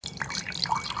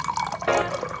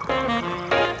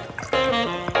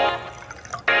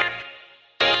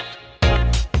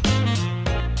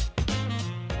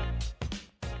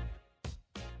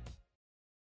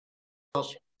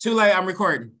Too late. I'm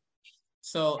recording.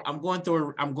 So I'm going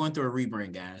through a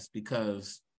rebrand, guys,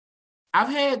 because I've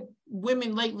had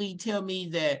women lately tell me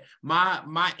that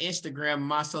my Instagram,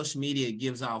 my social media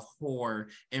gives off whore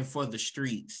and for the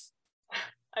streets.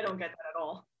 I don't get that at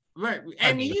all. Right,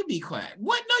 Amy, you be quiet.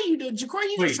 What? No, you do, Ja'Cory.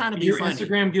 You just trying to be your funny.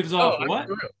 Instagram gives off what?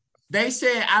 They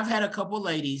said I've had a couple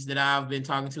ladies that I've been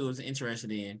talking to was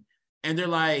interested in, and they're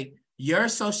like, your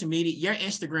social media, your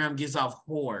Instagram gives off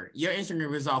whore. Your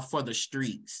Instagram gives off for the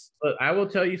streets. But I will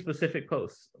tell you specific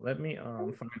posts. Let me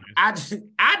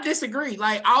I disagree.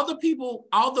 Like all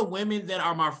the women that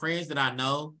are my friends that I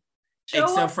know,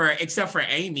 except for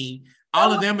Amy,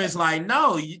 all of them is like,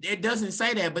 no, it doesn't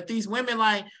say that. But these women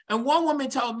like, and one woman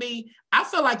told me, I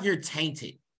feel like you're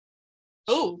tainted.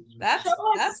 Oh, that's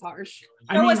harsh.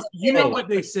 I mean, you know what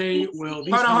they say. Well,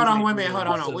 hold on, wait a minute, hold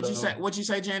on. What'd you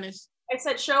say, Janice? I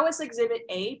said, show us exhibit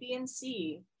A, B, and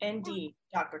C, and D,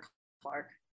 Dr. Clark.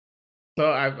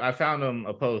 So I found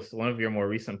a post, one of your more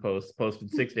recent posts, posted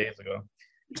 6 days ago.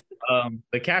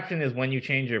 The caption is "When you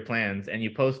change your plans," and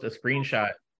you post a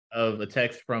screenshot of a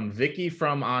text from Vicky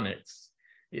from Onyx.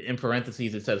 In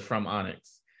parentheses, it says "from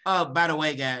Onyx." By the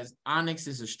way, guys, Onyx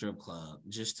is a strip club.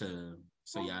 Just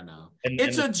so y'all know,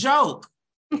 it's a joke.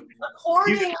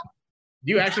 According.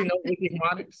 Do you actually know Vicky from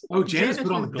Onyx? Oh, Janice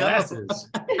put on the glasses.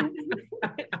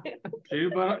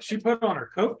 She put on her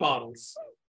Coke bottles.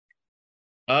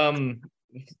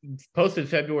 Posted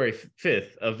February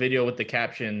 5th, a video with the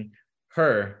caption,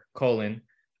 her,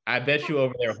 I bet you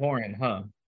over there whoring, huh?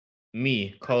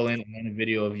 Me, and then a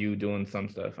video of you doing some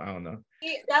stuff. I don't know.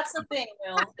 That's the thing,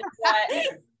 Will. Is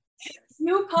that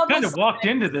you kind of walked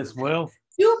into this, Will.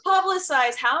 You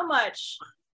publicize how much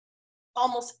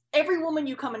almost every woman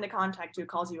you come into contact to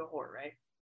calls you a whore, right?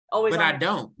 Always. But I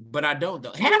don't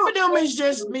though. Half of them is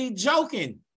just me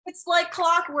joking. It's like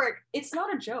clockwork. It's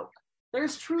not a joke.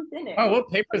 There's truth in it. Oh, what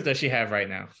papers does she have right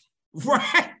now?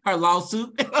 Right, her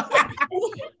lawsuit.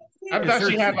 I thought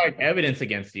she had like evidence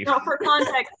against you. No, for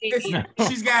context,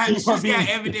 she's got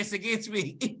evidence against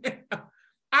me.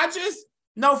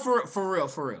 For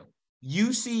real.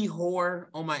 You see whore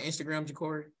on my Instagram,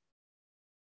 Ja'Cory?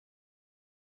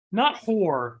 Not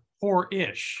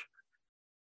whore-ish.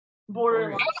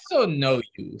 Borderline. I also know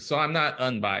you, so I'm not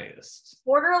unbiased.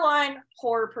 Borderline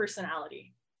whore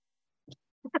personality.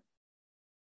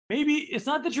 Maybe it's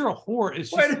not that you're a whore.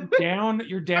 It's just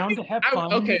you're down to have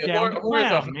fun. Okay, down to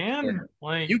laugh, man.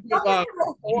 Like you give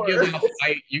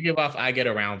off I get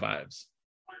around vibes.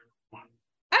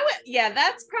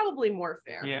 That's probably more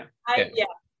fair. Yeah. I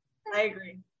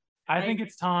agree. I think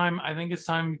it's time.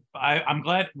 I'm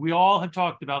glad we all have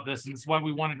talked about this, and it's why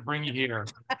we wanted to bring you here.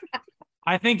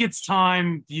 I think it's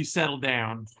time you settle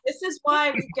down. This is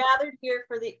why we gathered here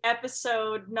for the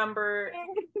episode number.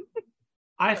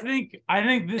 I think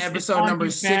this episode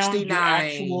number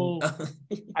 69.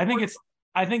 I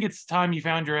think it's time you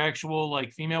found your actual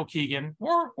like female Keegan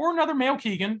or another male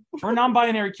Keegan or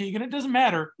non-binary Keegan. It doesn't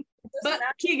matter. But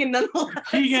Keegan nonetheless.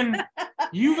 Keegan,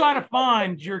 you gotta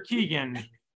find your Keegan,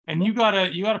 and you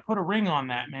gotta put a ring on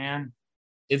that, man.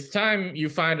 It's time you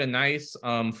find a nice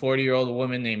 40-year-old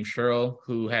woman named Cheryl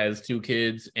who has 2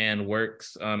 kids and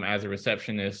works as a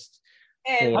receptionist.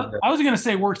 And I was gonna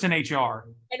say works in HR.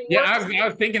 Yeah, I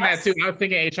was thinking that too. I was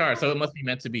thinking HR, so it must be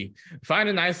meant to be. Find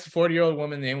a nice 40-year-old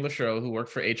woman named Cheryl who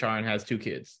works for HR and has 2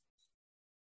 kids.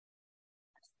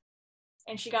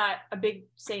 And she got a big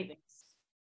savings.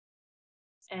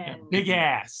 And big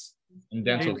ass. And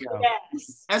dental.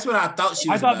 That's what I thought she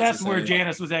was. I thought that's where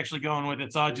Janice was actually going with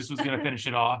it, so I just was going to finish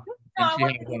it off. No, I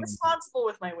want to be responsible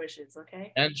with my wishes,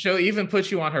 okay? And she'll even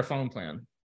put you on her phone plan.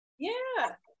 Yeah.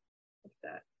 Like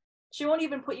that. She won't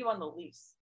even put you on the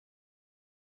lease.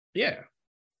 Yeah.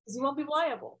 Because you won't be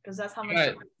liable, because that's how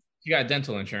much you got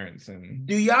dental insurance. And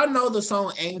do y'all know the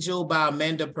song Angel by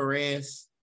Amanda Perez?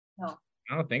 No.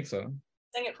 I don't think so.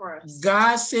 Sing it for us.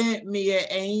 God sent me an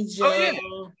angel.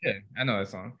 Oh, yeah, I know that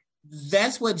song.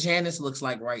 That's what Janice looks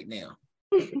like right now.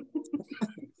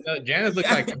 Janice looks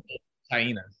like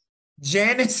hyenas.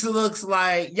 Janice looks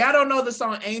like, y'all don't know the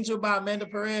song Angel by Amanda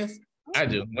Perez? I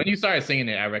do. When you started singing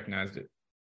it, I recognized it.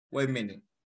 Wait a minute.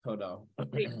 Hold on. I'm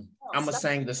going to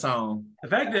sing the song. The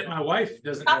fact that my wife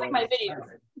doesn't know my video.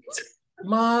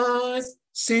 Mars,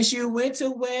 since you went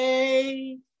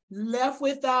away, left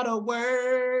without a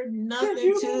word,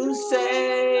 nothing to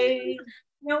say. You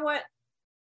know what?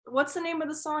 What's the name of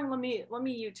the song? Let me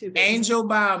YouTube it. Angel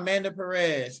by Amanda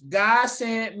Perez. God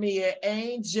sent me an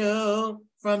angel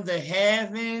from the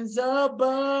heavens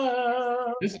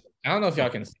above. I don't know if y'all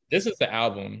can see. This is the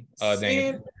album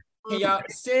name. Can y'all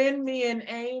send me an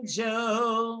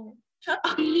angel?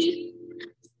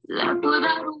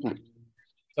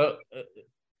 So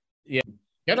yeah.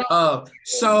 Get off.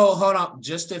 So hold on,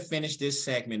 just to finish this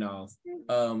segment off.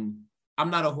 I'm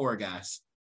not a whore, guys.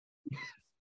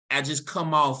 I just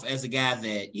come off as a guy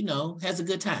that, you know, has a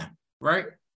good time, right?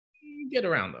 You get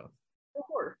around though.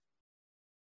 Whore.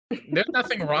 There's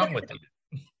nothing wrong with it.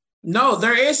 No,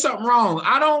 there is something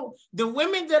wrong. The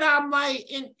women that I'm like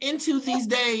into these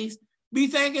days be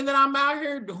thinking that I'm out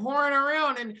here whoring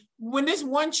around. And when this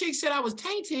one chick said I was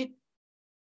tainted.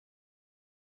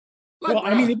 Like, Well,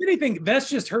 I mean, if anything, that's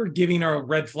just her giving her a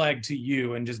red flag to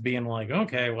you and just being like,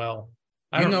 okay, well,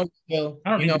 I don't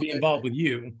need to be involved with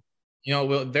you. You know,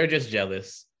 well, they're just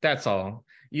jealous. That's all.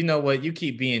 You know what? You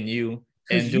keep being you.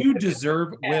 Because you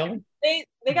deserve, Will. They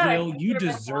got Will, you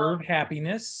deserve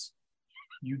happiness.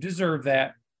 You deserve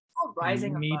that.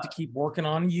 rising. You need to keep working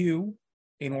on you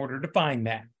in order to find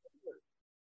that.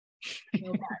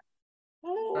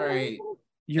 all right.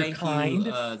 You're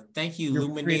kind. Thank you, You're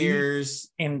Lumineers.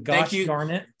 And gosh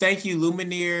darn it. Thank you,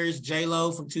 Lumineers,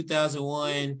 J-Lo from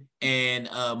 2001, and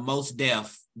Most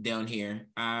Def down here.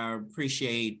 I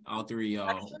appreciate all three of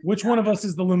y'all. Which one of us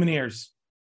is the Lumineers?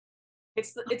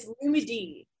 It's Lumi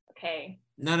D. Okay.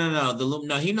 No.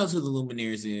 No, he knows who the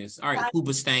Lumineers is. All right,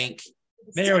 Hooba Stank.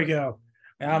 There we go.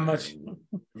 How much?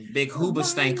 Big Hooba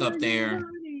Stank up there.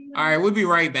 All right, we'll be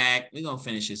right back. We're going to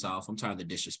finish this off. I'm tired of the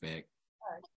disrespect.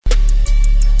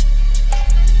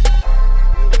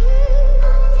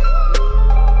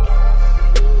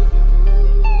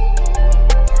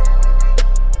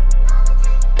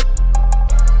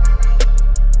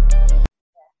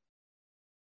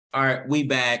 All right, we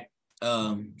back.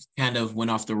 Kind of went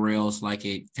off the rails like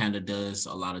it kind of does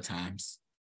a lot of times.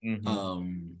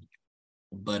 Mm-hmm.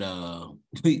 But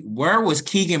where was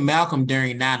Keegan Malcolm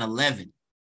during 9/11?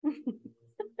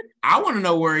 I want to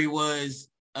know where he was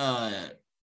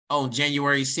on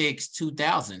January 6,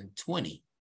 2020.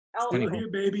 Right here,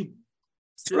 baby.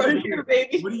 Right here,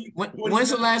 baby.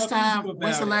 When's the last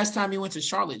time you went to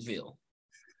Charlottesville?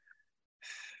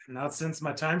 Not since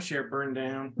my timeshare burned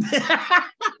down.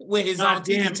 With his own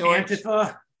damn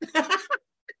Antifa.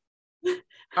 All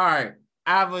right.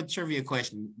 I have a trivia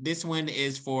question. This one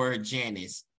is for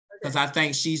Janice, because I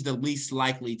think she's the least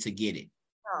likely to get it.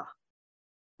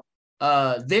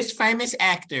 This famous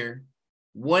actor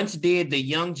once did the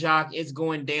Young Jock Is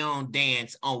Going Down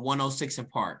dance on 106 in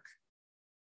Park.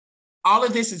 All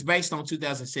of this is based on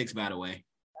 2006, by the way.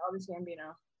 Childish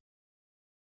Gambino.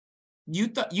 You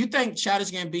think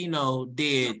Childish Gambino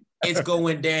did It's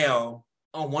Going Down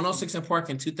on 106 in Park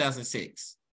in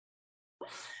 2006?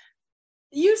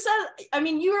 You said, I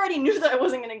mean, you already knew that I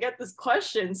wasn't going to get this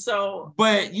question, so.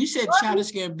 But you said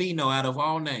Childish Gambino out of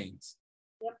all names.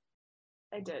 Yep,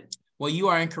 I did. Well, you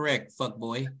are incorrect,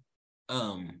 fuckboy.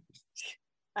 I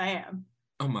am.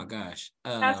 Oh my gosh.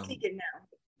 Ask Keegan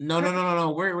now.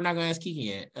 No. We're not gonna ask Keegan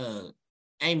yet.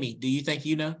 Amy, do you think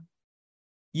you know?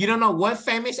 You don't know what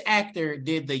famous actor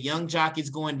did the Young Jock Is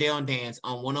Going Down dance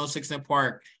on 106 in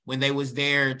Park when they was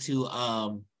there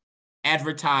to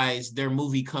advertise their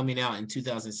movie coming out in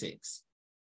 2006?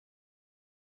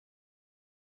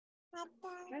 I'm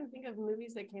trying to think of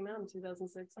movies that came out in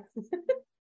 2006.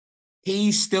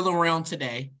 He's still around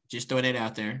today. Just throwing it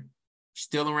out there.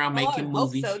 Still around making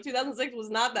movies. So 2006 was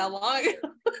not that long ago.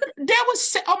 That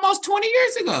was almost 20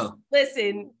 years ago.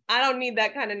 Listen, I don't need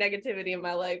that kind of negativity in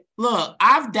my life. Look,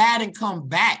 I've died and come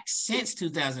back since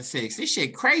 2006. This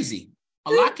shit crazy.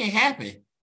 A lot can happen.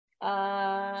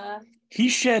 He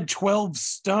shed 12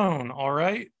 stone, all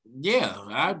right? Yeah,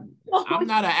 I'm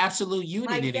not an absolute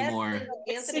unit anymore.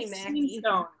 Anthony Mackie.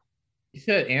 You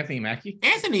said Anthony Mackie?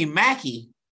 Anthony Mackie?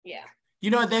 Yeah. You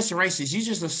know, that's racist. You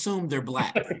just assume they're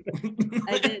black.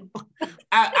 I did.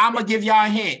 I'm going to give y'all a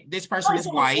hint. This person is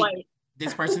white.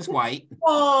 This person's white.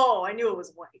 Oh, I knew it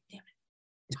was white. Damn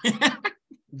it.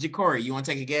 Ja'Cory, you want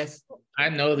to take a guess? I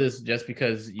know this just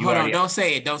because you Hold on, don't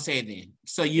say it. Don't say it then.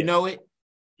 So you know it?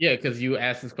 Yeah, because you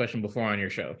asked this question before on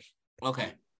your show. Okay.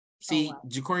 See,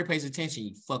 Ja'Cory pays attention,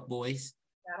 you fuck boys.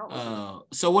 Yeah,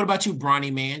 so what about you,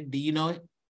 Brawny man? Do you know it?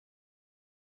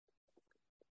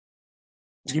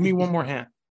 Give me one more hint.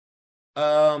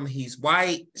 He's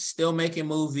white, still making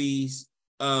movies.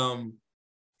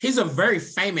 He's a very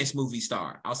famous movie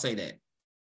star. I'll say that.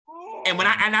 And when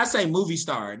I say movie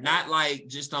star, not like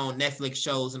just on Netflix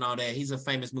shows and all that. He's a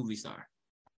famous movie star.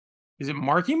 Is it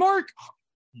Marky Mark?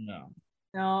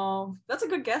 No, that's a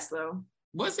good guess though.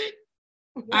 Was it?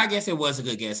 I guess it was a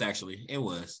good guess. Actually, it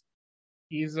was.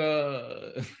 He's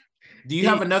Do you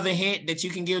have another hint that you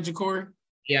can give, Ja'Cory?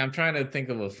 Yeah, I'm trying to think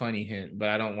of a funny hint, but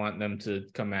I don't want them to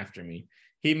come after me.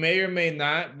 He may or may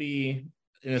not be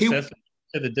an accessory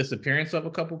to the disappearance of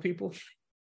a couple people.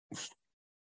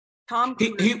 Tom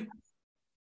Cruise.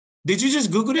 Did you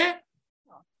just Google that?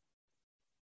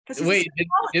 'Cause he's Wait, a-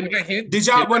 didn't I hint? Did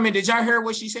y'all women? Did y'all hear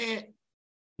what she said?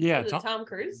 Yeah, Was it Tom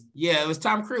Cruise? Yeah, it was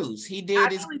Tom Cruise. He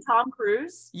did his. actually Tom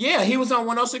Cruise? Yeah, he was on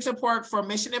 106 in Park for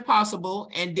Mission Impossible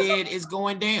and did It's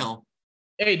Going Down.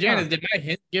 Hey, Janice, did my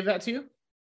hint give that to you?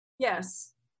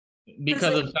 Yes.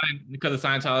 Because of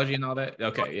Scientology and all that?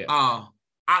 Okay, yeah.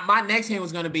 My next hint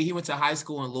was gonna be he went to high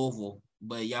school in Louisville,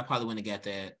 but y'all probably wouldn't have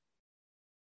got that.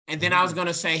 And then I was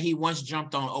gonna say he once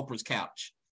jumped on Oprah's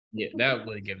couch. Yeah, that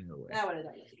would have given it away. That would have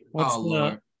done it. what's Oh the?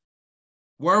 Lord.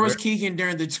 Where was Keegan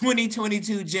during the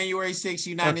 2022 January 6th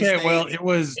United Okay, States? well, it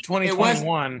was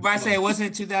 2021. If I say it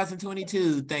wasn't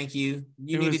 2022, thank you.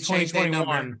 You It need was to change that number.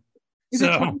 2021. Is it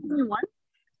So, 2021?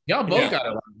 Y'all both Yeah. got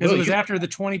it. because it was after the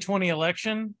 2020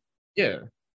 election. Yeah.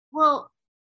 Well,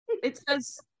 it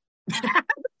says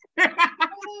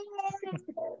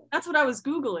that's what I was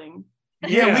Googling.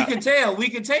 Yeah, we can tell. We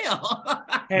can tell.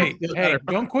 Hey, Still hey, better.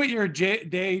 don't quit your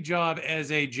day job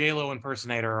as a J-Lo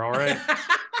impersonator, all right?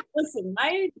 Listen,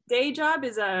 my day job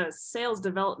is a sales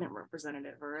development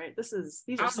representative. All right, these I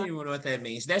are don't even know what that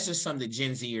means. That's just something the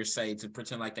Gen Zers say to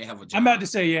pretend like they have a job. I'm about to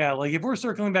say, yeah, like if we're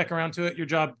circling back around to it, your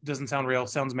job doesn't sound real,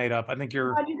 sounds made up. I think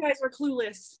you're God, you guys were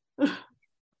clueless.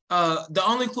 The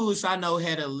only clueless I know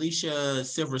had Alicia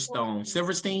Silverstone.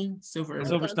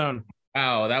 Silverstone.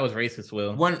 Wow, that was racist,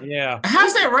 Will. One. Yeah.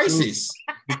 How's that racist?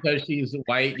 Because she's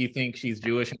white, you think she's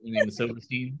Jewish and her name is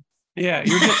Silverstein? Yeah,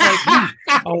 you're just like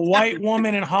a white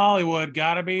woman in Hollywood,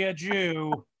 gotta be a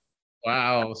Jew.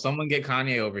 Wow, someone get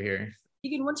Kanye over here.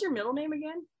 Keegan, what's your middle name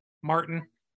again? Martin.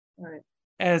 All right.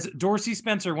 As Dorsey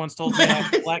Spencer once told me, I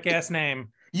have a black ass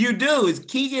name. You do. It's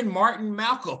Keegan Martin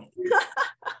Malcolm.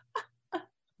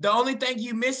 The only thing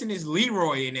you missing is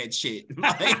Leroy in that shit.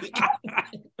 Like-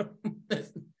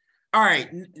 all right,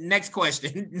 next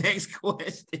question. Next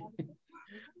question.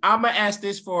 I'm gonna ask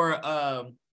this for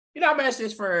the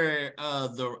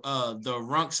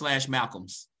Runk /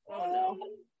 Malcolms. Oh no.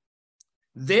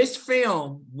 This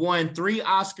film won 3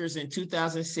 Oscars in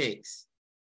 2006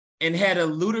 and had a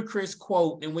ludicrous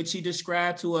quote in which he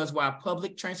described to us why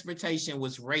public transportation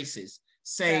was racist,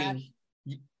 saying,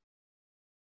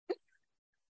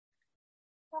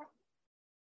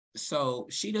 so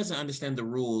she doesn't understand the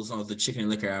rules of the Chicken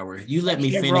Liquor Hour. You let me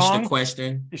Is she finish wrong? the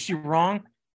question. Is she wrong?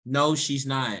 No, she's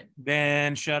not.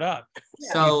 Then shut up.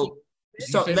 So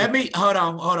say let me hold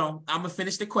on. I'm gonna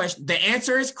finish the question. The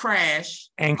answer is Crash.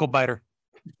 Ankle biter.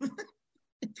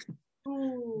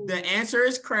 The answer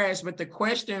is Crash, but the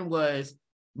question was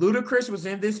Ludacris was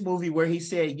in this movie where he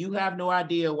said, "You have no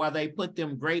idea why they put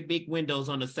them great big windows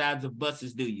on the sides of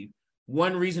buses, do you?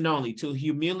 One reason only, to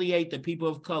humiliate the people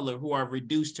of color who are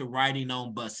reduced to riding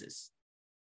on buses."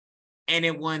 And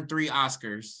it won 3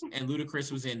 Oscars, and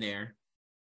Ludacris was in there.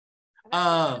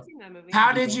 I've seen that movie.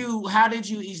 How did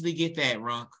you easily get that,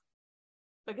 Runk?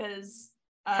 Because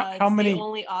How it's many- the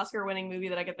only Oscar-winning movie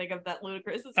that I could think of that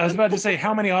Ludacris is I was in. about to say,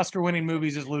 how many Oscar-winning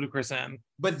movies is Ludacris in?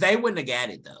 But they wouldn't have got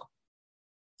it though.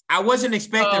 I wasn't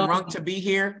expecting Runk to be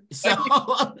here, so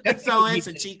it's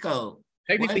a cheat code.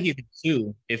 Technically, What? he's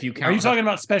 2 if you count. Are you talking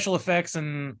about special effects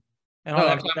and all No,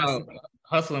 that? I'm talking about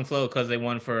Hustle and Flow because they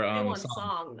won for They won song.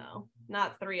 song though,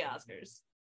 not 3 Oscars.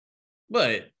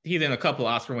 But he's in a couple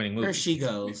Oscar-winning There movies. she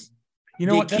goes. You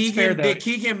know what? That's fair though. Did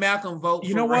Keegan Malcolm vote You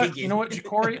for know what? Reagan? You know what,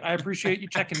 Ja'Cory? I appreciate you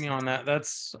checking me on that. I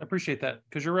appreciate that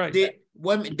because you're right.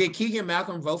 Did Keegan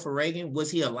Malcolm vote for Reagan? Was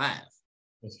he alive?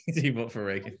 he vote for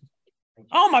Reagan.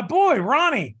 Oh, my boy,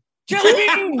 Ronnie. Jelly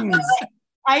beans.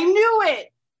 I knew it.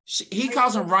 He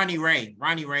calls him Ronnie Ray.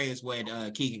 Ronnie Ray is what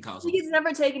Keegan calls him. He's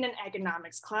never taken an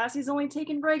economics class. He's only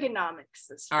taken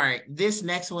Reaganomics. All right, this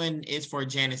next one is for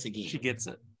Janice again. She gets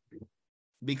it.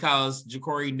 Because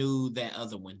Ja'Cory knew that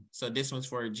other one. So this one's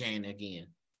for Jan again.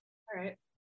 All right.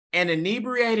 An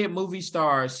inebriated movie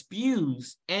star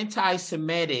spews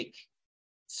anti-Semitic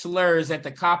slurs at the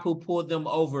cop who pulled them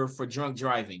over for drunk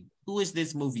driving. Who is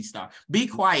this movie star? Be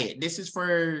quiet. This is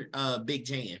for Big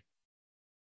Jan.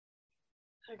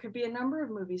 There could be a number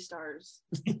of movie stars.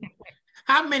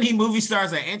 How many movie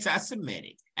stars are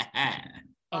anti-Semitic?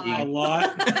 A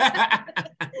lot.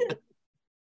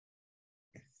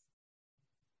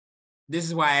 This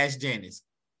is why I asked Janice.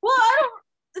 Well,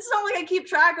 it's not like I keep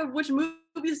track of which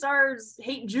movie stars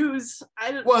hate Jews.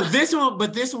 Well, this one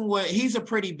was, he's a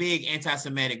pretty big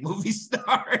anti-Semitic movie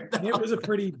star. though. It was a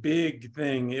pretty big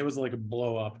thing. It was like a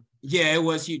blow up. Yeah, it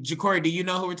was huge. Ja'Cory, do you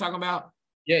know who we're talking about?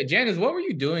 Yeah, Janice, what were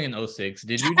you doing in 06?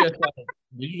 Did you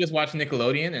just watch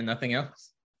Nickelodeon and nothing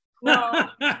else? No,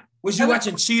 Was you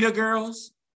watching Cheetah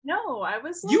Girls? no, I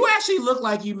was. Like, You actually look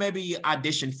like you maybe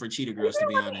auditioned for Cheetah Girls, to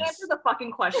be you don't have honest. answer the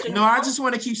fucking question. No, I just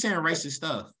want to keep saying racist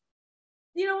stuff.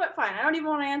 You know what? Fine. I don't even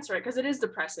want to answer it because it is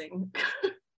depressing.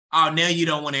 Oh, now you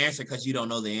don't want to answer because you don't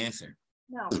know the answer.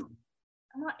 No,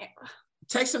 I'm not.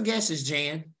 Take some guesses,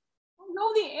 Jan. I don't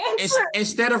know the answer.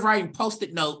 Instead of writing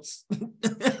post-it notes.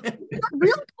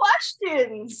 Real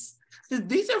questions.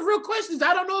 These are real questions.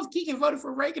 I don't know if Keegan voted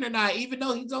for Reagan or not, even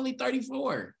though he's only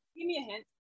 34. Give me a hint.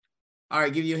 All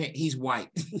right, give you a hint. He's white.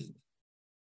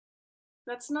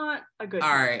 That's not a good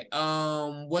All hint.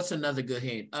 right. What's another good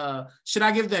hint? Should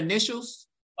I give the initials?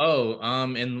 Oh,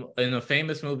 in a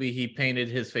famous movie, he painted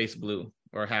his face blue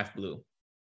or half blue.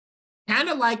 Kind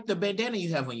of like the bandana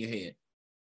you have on your head.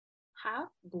 Half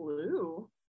blue.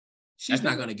 She's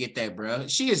not gonna get that, bro.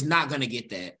 She is not gonna get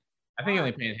that. I think he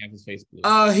only painted half his face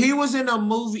blue. He was in a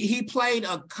movie. He played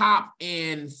a cop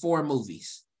in 4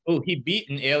 movies. Oh, he beat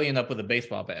an alien up with a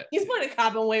baseball bat. He's played a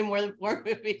cop in way more than 4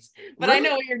 movies, but Really? I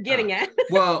know what you're getting at.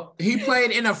 Well, he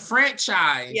played in a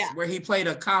franchise Yeah. where he played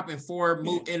a cop in 1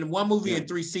 movie and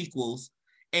 3 sequels,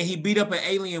 and he beat up an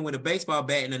alien with a baseball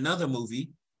bat in another movie.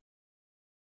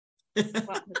 Well, his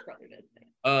brother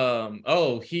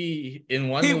did. He in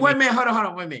one Wait movie. a minute, hold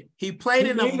on, wait a minute. He played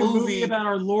He in a made movie, about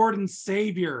our Lord and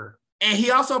Savior. and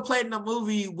he also played in a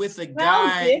movie with a Mel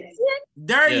guy. Gibson?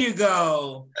 There Yeah. you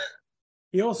go.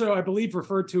 He also, I believe,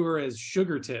 referred to her as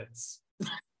Sugar Tits.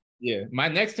 Yeah, my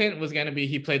next hint was gonna be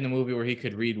he played in a movie where he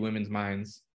could read women's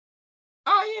minds.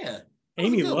 Oh yeah.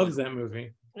 Amy good loves one. that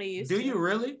movie. What he used Do to. you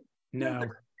really? No.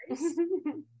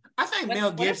 I think What-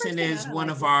 Mel whatever's Gibson going is on, I one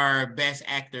like of it. our best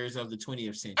actors of the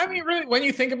 20th century. I mean, really, when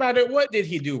you think about it, what did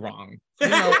he do wrong? You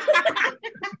know,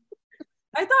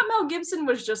 I thought Mel Gibson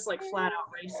was just like flat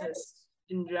out racist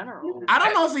in general. I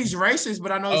don't know if he's racist,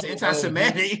 but I know he's Oh,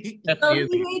 anti-Semitic. So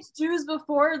definitely he is. hates Jews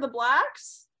before the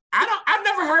blacks? I've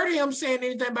never heard him saying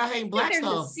anything about hating I blacks think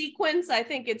there's though. a sequence. I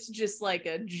think it's just like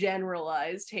a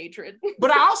generalized hatred.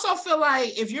 But I also feel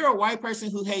like if you're a white person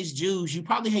who hates Jews, you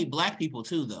probably hate black people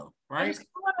too, though, I right? just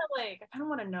want to I kind of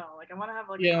want to know. I want to have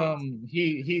like. a Yeah, conversation.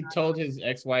 he told his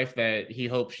ex-wife that he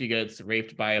hopes she gets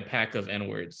raped by a pack of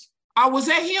N-words. Oh, was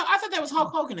that him? I thought that was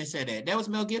Hulk Hogan that said that. That was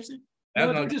Mel Gibson. No,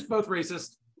 That's they're not- just both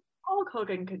racist. Hulk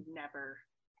Hogan could never.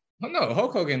 Oh, no,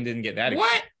 Hulk Hogan didn't get that.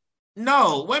 What?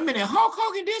 No, wait a minute. Hulk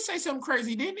Hogan did say something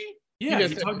crazy, didn't he? Yeah, just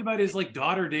he said- talked about his like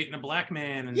daughter dating a black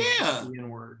man and Yeah. the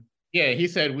N-word. Yeah, he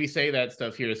said we say that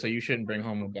stuff here, so you shouldn't bring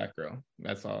home a black girl.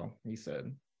 That's all he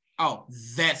said. Oh,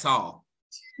 that's all.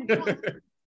 All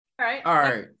right. All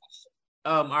right.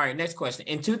 All right, next question.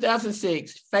 In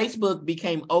 2006, Facebook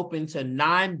became open to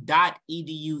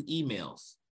non.edu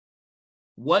emails.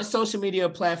 What social media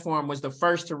platform was the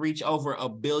first to reach over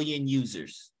 1 billion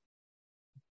users?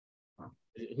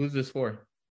 Who's this for?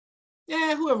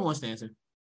 Yeah, whoever wants to answer.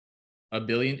 1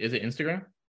 billion? Is it Instagram?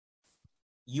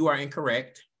 You are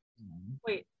incorrect.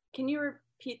 Wait, can you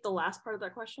repeat the last part of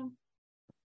that question?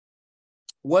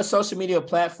 What social media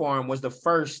platform was the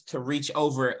first to reach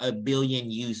over 1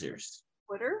 billion users?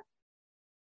 Twitter?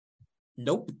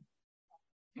 Nope.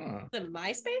 Huh. The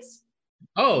MySpace?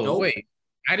 Oh, Nope. wait.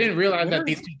 I didn't realize that Twitter?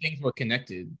 these two things were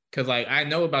connected. Because like I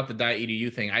know about the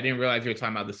 .edu thing. I didn't realize you were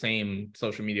talking about the same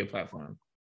social media platform.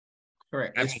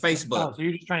 Correct. I It's mean- Facebook. Oh, so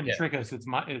you're just trying to Yeah. trick us. It's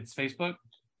Facebook.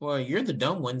 Well, you're the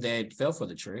dumb one that fell for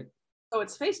the trick. Oh,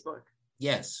 it's Facebook.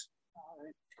 Yes.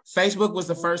 Facebook was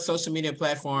the first social media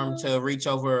platform to reach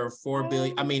over 1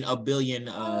 billion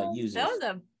users. That was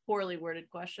a poorly worded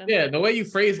question. Yeah, the way you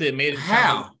phrased it made it sound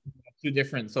How? like two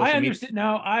different social I media. understand.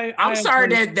 No, I'm sorry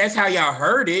actually- that that's how y'all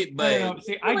heard it, but No,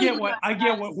 see, I get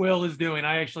what Will is doing.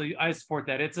 I support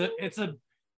that. It's a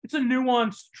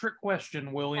nuanced trick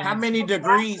question, William. how many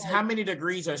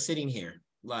degrees are sitting here?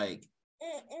 Like,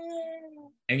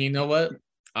 And you know what?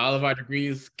 All of our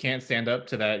degrees can't stand up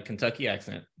to that Kentucky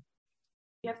accent.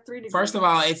 You have 3 degrees. first of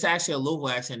all, it's actually a Louisville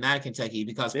accent, not a Kentucky,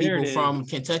 because There people it from is.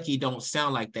 Kentucky don't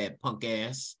sound like that punk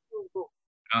ass.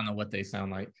 I don't know what they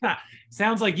sound like.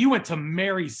 Sounds like you went to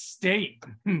Mary State,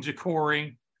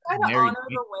 Jacory. I try to Mary honor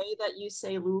Kate. the way that you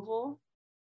say Louisville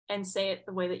and say it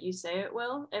the way that you say it,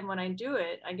 Will. And when I do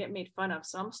it, I get made fun of,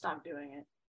 so I'm stop doing it.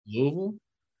 Louisville?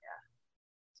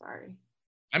 Sorry.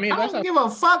 I mean, I that's don't not, give a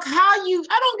fuck I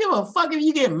don't give a fuck if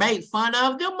you get made fun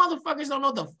of. Them motherfuckers don't know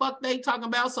what the fuck they talking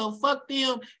about, so fuck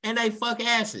them and they fuck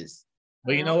asses.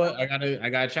 but you know what? I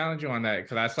gotta challenge you on that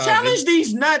because I saw a Challenge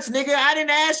these nuts, nigga. I didn't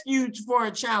ask you for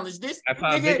a challenge. This I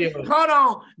saw a nigga, video. hold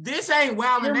on. This ain't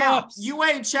wilding out. Earmuffs. You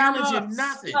ain't challenging Earmuffs.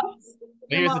 nothing. But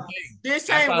here's the thing. This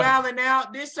I ain't thought- wilding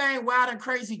out. This ain't wild and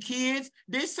crazy kids.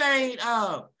 This ain't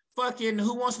fucking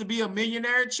Who Wants to Be a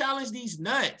Millionaire. Challenge these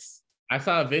nuts. I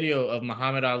saw a video of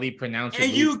Muhammad Ali pronounce it.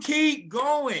 And you keep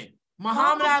going.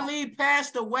 Muhammad Ali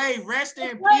passed away. Rest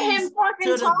in Let him peace fucking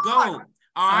to the talk. GOAT.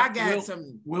 Oh, I got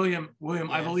some. William, Yes.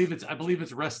 I believe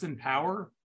it's rest in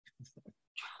power.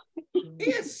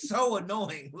 It's so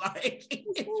annoying. Like,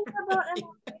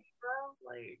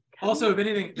 Also, if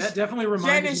anything, that definitely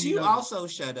reminded Janice, me. you also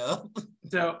shut up.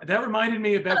 So that reminded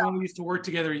me of back when we used to work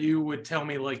together. You would tell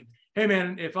me like, "Hey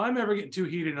man, if I'm ever getting too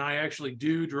heated and I actually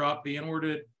do drop the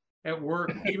N-word at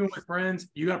work, even with friends,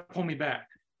 you got to pull me back."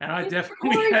 And I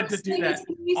definitely had to do that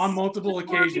on multiple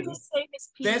occasions.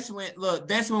 That's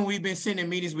when we've been sitting in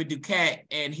meetings with Ducat,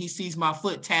 and he sees my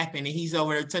foot tapping, and he's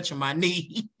over there touching my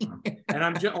knee.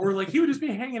 And or like he would just be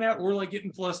hanging out, or like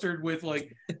getting flustered with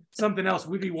like something else.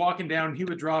 We'd be walking down, and he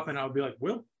would drop, and I would be like,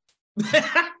 "Will."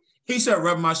 He started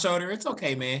rubbing my shoulder. It's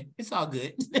okay, man. It's all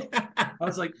good. I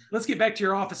was like, "Let's get back to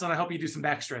your office, and I'll help you do some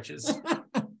back stretches."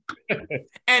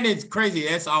 And it's crazy.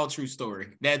 That's all true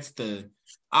story.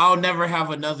 I'll never have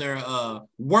another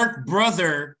work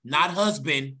brother, not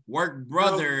husband, work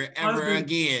brother ever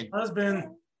again. Husband.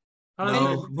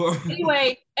 No.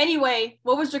 Anyway,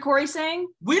 what was Jacory saying?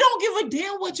 We don't give a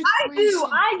damn what you. I do.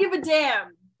 I give a damn.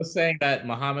 I was saying that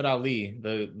Muhammad Ali,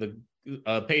 the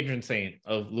patron saint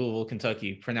of Louisville,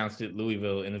 Kentucky, pronounced it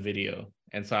Louisville in the video,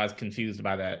 and so I was confused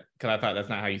by that because I thought that's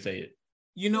not how you say it.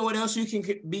 You know what else you can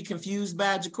be confused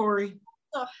by, Jacory?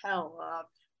 The hell up.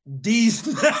 These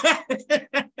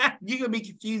you can be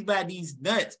confused by these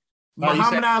nuts. Oh,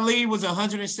 Muhammad Ali was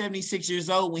 176 years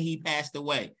old when he passed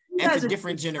away. That's a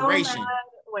different generation. So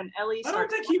when Ellie I don't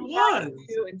starts think he was.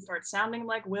 and starts sounding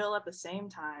like Will at the same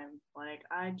time, like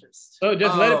I just. So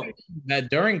just let it be that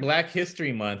during Black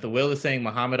History Month, the Will is saying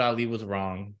Muhammad Ali was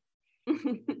wrong.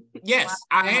 Yes,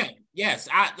 I am. Yes,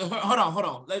 hold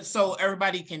on. So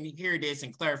everybody can hear this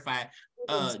and clarify.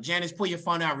 Janice, pull your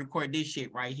phone out, record this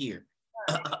shit right here.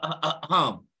 Hold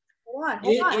on.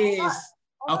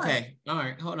 Okay. All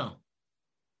right, hold on.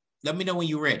 Let me know when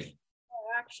you're ready.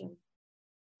 Action.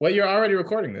 Well, you're already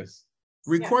recording this.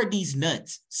 Record these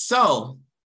nuts. So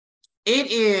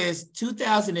it is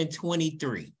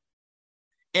 2023.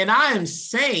 And I am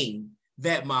saying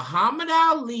that Muhammad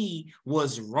Ali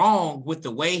was wrong with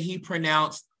the way he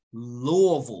pronounced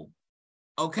Louisville.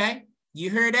 Okay?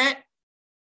 You hear that?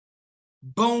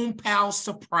 Boom, pow,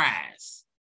 surprise.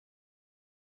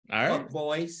 All right. Fuck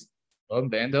boys. Well,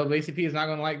 the NAACP is not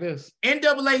going to like this.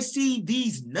 NAAC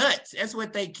these nuts. That's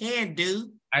what they can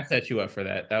do. I set you up for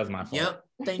that. That was my fault. Yep.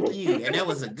 Thank you. And that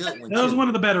was a good one. That was too. one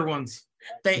of the better ones.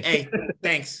 Hey,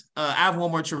 thanks. I have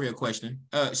one more trivia question.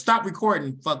 Stop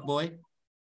recording, fuck boy.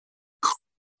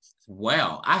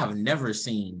 Well, I have never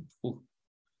seen.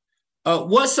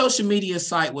 What social media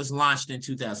site was launched in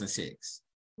 2006?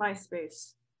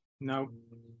 MySpace. No.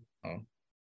 Oh,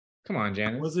 come on,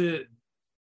 Janice. Was it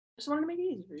Just wanted to make it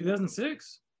easy for you.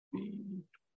 2006?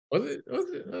 Was it?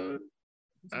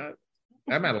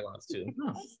 That matter lots too.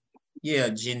 No. Yeah,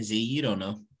 Gen Z. You don't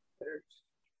know.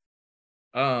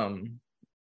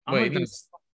 Wait, no.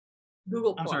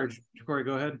 Google. I'm sorry, Corey,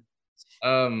 go ahead.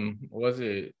 Was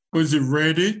it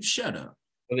Reddit? Shut up.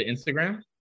 Was it Instagram?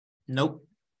 Nope.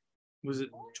 Was it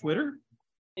Twitter?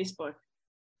 Facebook.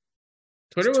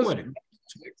 Twitter was Twitter.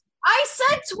 I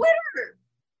said Twitter.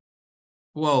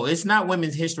 Whoa, it's not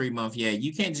Women's History Month yet.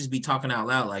 You can't just be talking out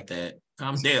loud like that.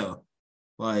 Calm down.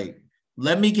 Like,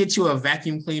 let me get you a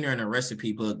vacuum cleaner and a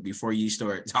recipe book before you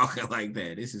start talking like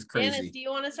that. This is crazy. Janice, do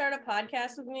you want to start a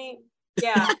podcast with me?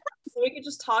 Yeah. So we could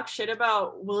just talk shit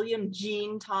about William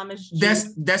Gene Thomas.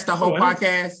 Gene. That's the whole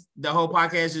podcast. The whole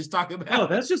podcast is talking about. Oh,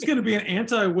 that's just going to be an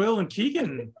anti-Will and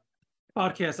Keegan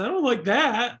podcast. I don't like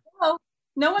that.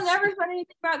 No one ever said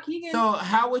anything about Keegan. So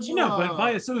how would you No, but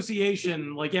by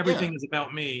association, like everything is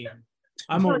about me.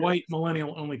 I'm a white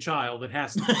millennial only child. It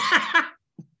has to.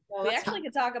 Well, we actually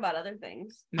could talk about other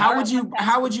things. How would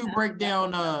you break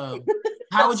down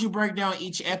how would you break down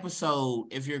each episode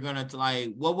if you're gonna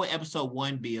like what would episode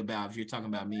 1 be about if you're talking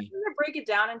about me? I'm gonna break it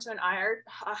down into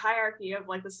a hierarchy of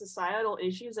like the societal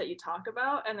issues that you talk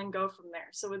about and then go from there.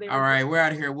 So All right, we're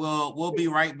out of here. We'll be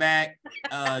right back.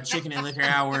 Chicken and Liquor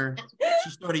Hour. She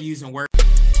started using work.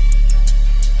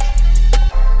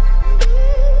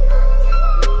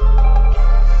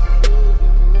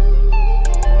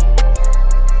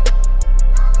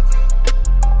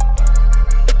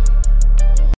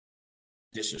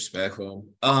 Disrespectful.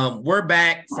 We're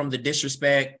back from the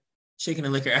disrespect Chicken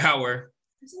and Liquor Hour.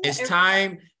 It's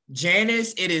time,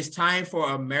 Janice. It is time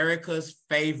for America's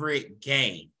favorite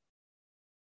game.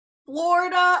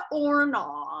 Florida or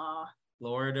nah?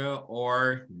 Florida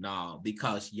or nah?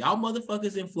 Because y'all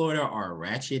motherfuckers in Florida are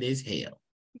ratchet as hell.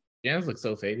 Janice looks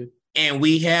so faded. And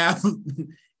we have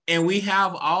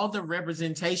all the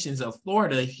representations of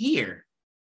Florida here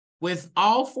with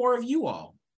all 4 of you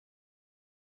all.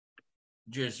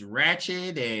 just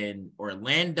Ratchet and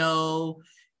Orlando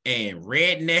and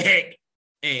Redneck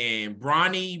and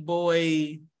Brawny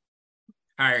Boy,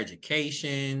 Higher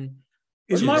Education.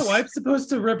 Is my wife supposed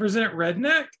to represent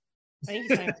Redneck?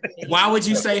 Why would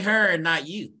you say her and not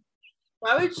you?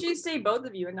 Why would she say both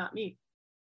of you and not me?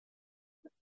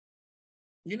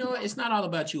 You know, it's not all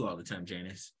about you all the time,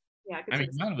 Janice. Yeah, I mean,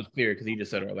 mine was clear because he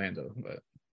just said Orlando, but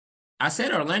I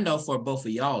said Orlando for both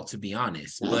of y'all, to be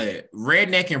honest, but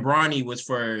Redneck and Brawny was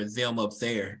for them up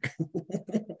there.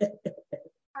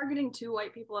 Targeting 2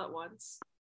 white people at once.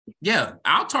 Yeah,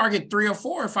 I'll target 3 or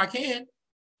 4 if I can.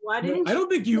 Why didn't I don't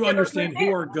think you Yeah, but understand who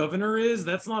Redneck- our governor is.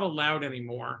 That's not allowed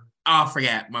anymore. Oh, I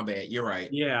forgot. My bad. You're right.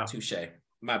 Yeah. Touche.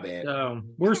 My bad. So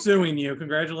we're suing you.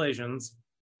 Congratulations.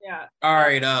 Yeah. All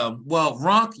right. Well,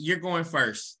 Runk, you're going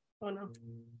first. Oh no.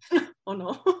 Oh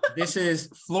no. This is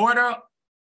Florida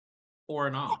or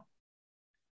not.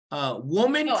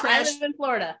 Woman Oh, I crashed. live in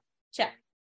Florida. Check.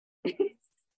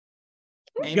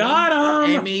 Amy, Got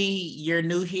him. Amy, you're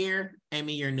new here.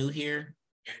 Amy, you're new here.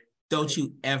 Don't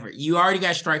you ever. You already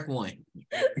got strike 1.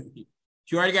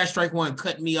 You already got strike 1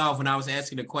 cutting me off when I was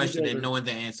asking the question and knowing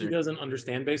the He answer. doesn't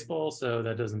understand baseball, so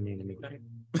that doesn't mean anything.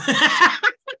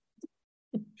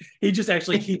 He just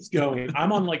actually keeps going.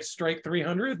 I'm on like strike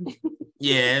 300.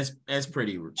 Yeah, that's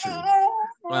pretty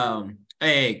true.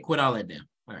 Hey, quit all that down.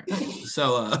 All right.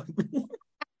 So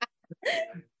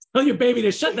Tell your baby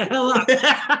to shut the hell up.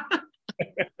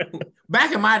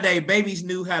 back in my day, babies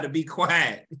knew how to be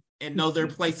quiet and know their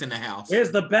place in the house.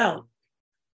 Where's the bell?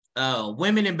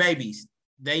 Women and babies,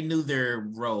 they knew their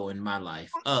role in my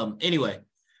life. Anyway,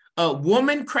 a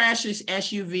woman crashes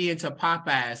SUV into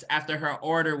Popeyes after her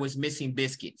order was missing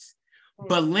biscuits.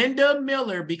 Belinda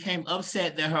Miller became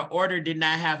upset that her order did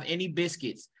not have any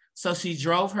biscuits, so she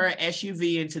drove her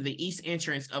SUV into the east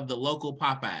entrance of the local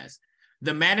Popeyes.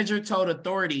 The manager told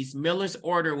authorities Miller's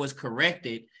order was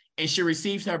corrected and she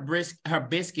received her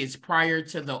biscuits prior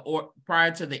to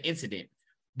the incident,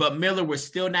 but Miller was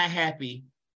still not happy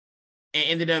and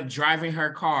ended up driving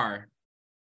her car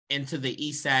into the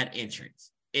east side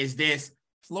entrance. Is this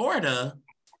Florida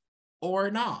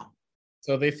or no?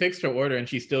 so they fixed her order and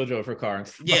she still drove her car.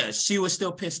 Yeah, she was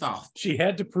still pissed off. She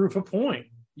had to prove a point.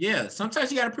 Yeah,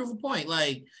 sometimes you got to prove a point.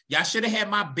 Like, y'all should have had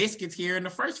my biscuits here in the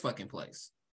first fucking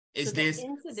place. Is So this the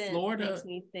incident Florida? makes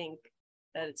me think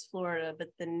that it's Florida, but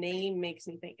the name makes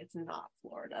me think it's not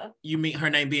Florida. You mean her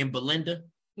name being Belinda?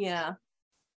 Yeah.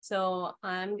 So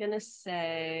I'm gonna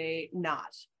say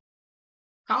not.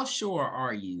 How sure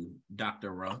are you,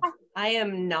 Dr. Runk? I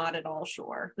am not at all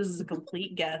sure. This is a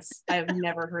complete guess. I have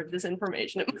never heard this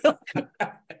information in my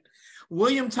life.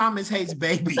 William Thomas hates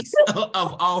babies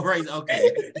of all races.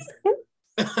 Okay.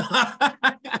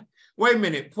 Wait a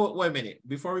minute. Wait a minute.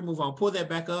 Before we move on, pull that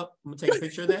back up. I'm gonna take a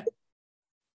picture of that.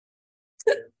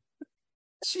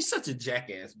 She's such a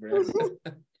jackass, bro.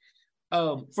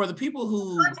 For the people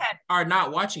who are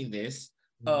not watching this,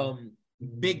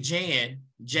 Big Jan,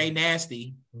 Jay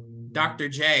Nasty, Dr.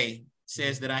 J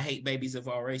says that I hate babies of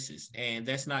all races, and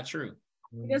that's not true.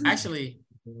 Actually,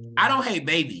 I don't hate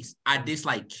babies. I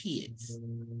dislike kids,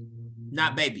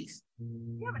 not babies.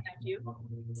 You have a nephew.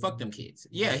 Fuck them kids.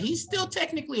 Yeah, he's still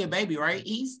technically a baby, right?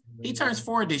 He turns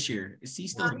 4 this year. Is he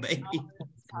still a baby?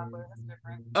 Toddler, that's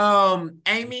different.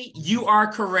 Amy, you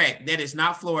are correct. That is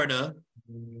not Florida.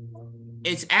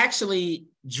 It's actually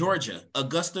Georgia,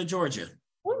 Augusta, Georgia.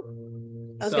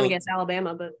 I was gonna guess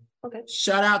Alabama, but okay.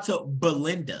 Shout out to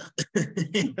Belinda.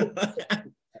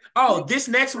 Oh, this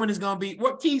next one is gonna be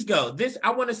where Keys go. This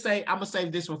I'm gonna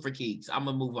save this one for Keys. I'm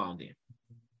gonna move on then.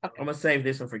 Okay. I'm gonna save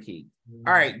this one for Keys.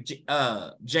 All right,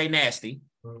 Jay Nasty.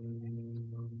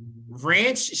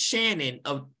 Ranch Shannon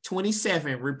of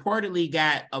 27 reportedly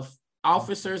got an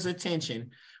officer's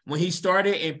attention when he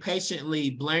started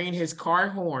impatiently blaring his car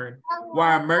horn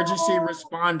while emergency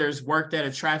responders worked at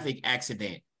a traffic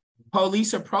accident.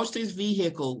 Police approached his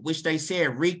vehicle, which they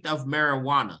said reeked of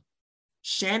marijuana.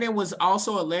 Shannon was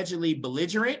also allegedly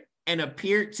belligerent and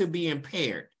appeared to be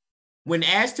impaired. When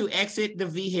asked to exit the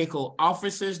vehicle,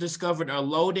 officers discovered a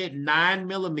loaded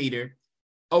 9mm,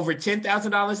 over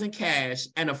 $10,000 in cash,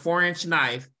 and a 4-inch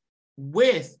knife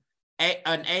with an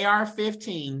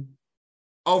AR-15,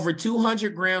 over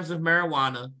 200 grams of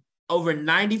marijuana, over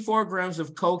 94 grams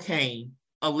of cocaine,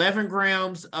 11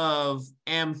 grams of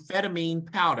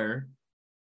amphetamine powder,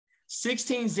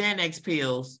 16 Xanax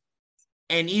pills,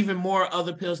 and even more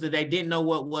other pills that they didn't know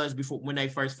what was before when they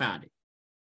first found it.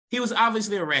 He was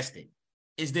obviously arrested.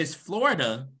 Is this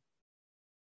Florida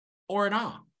or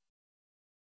not?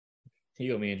 He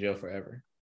gonna be in jail forever.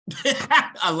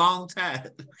 A long time.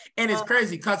 And it's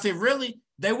crazy because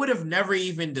They would have never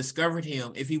even discovered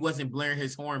him if he wasn't blaring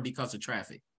his horn because of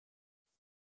traffic.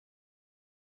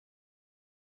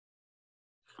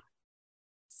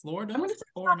 Florida I'm gonna say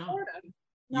or not not? Florida.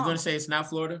 You're No, gonna say it's not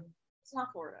Florida? it's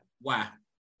not Florida. Why?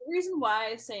 The reason why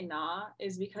I say nah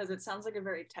is because it sounds like a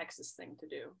very Texas thing to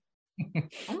do.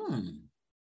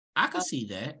 I could see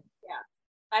that.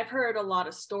 I've heard a lot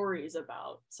of stories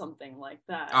about something like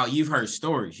that. Oh, you've heard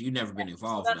stories. You've never been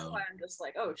involved so that's though. why I'm just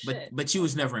like, oh shit. But you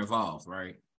was never involved,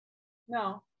 right?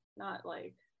 No, not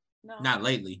like no. Not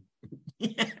lately.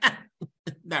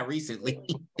 Not recently.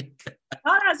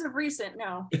 Not as of recent,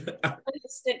 no. The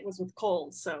stint was with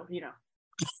Coles, so you know.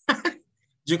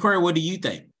 Jaquari, what do you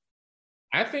think?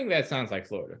 I think that sounds like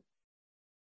Florida.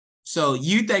 So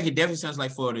you think it definitely sounds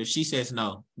like Florida. She says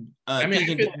no. I mean,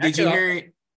 Keegan, did you hear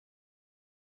it?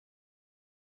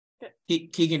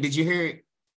 Keegan, did you hear it?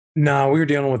 No, we were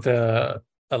dealing with a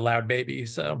loud baby,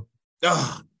 so.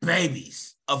 Oh,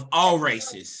 babies of all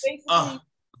races.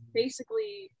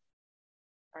 Basically,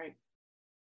 all right.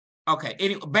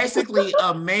 Okay. Basically,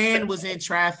 a man was in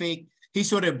traffic. He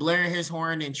started blaring his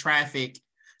horn in traffic.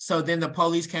 So then the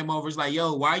police came over. It's like,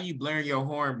 yo, why are you blaring your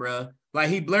horn, bro? Like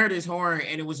he blared his horn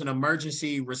and it was an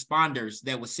emergency responders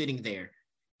that was sitting there.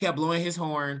 Kept blowing his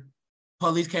horn.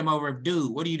 Police came over.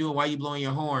 Dude, what are you doing? Why are you blowing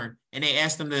your horn? And they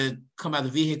asked him to come out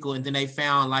of the vehicle. And then they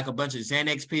found like a bunch of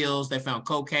Xanax pills. They found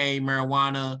cocaine,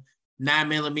 marijuana,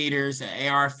 9mm, an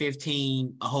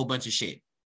AR-15, a whole bunch of shit.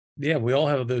 Yeah, we all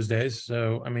have those days.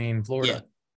 So, I mean, Florida.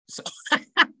 Yeah.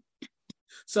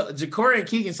 So Jaquari and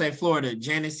Keegan say Florida.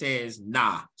 Janice says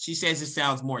nah. She says it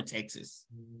sounds more Texas.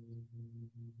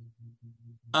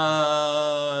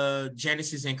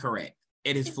 Janice is incorrect.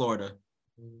 It is Florida.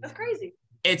 That's crazy.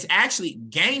 It's actually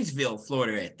Gainesville,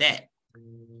 Florida at that.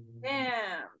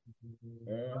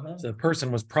 Damn. So the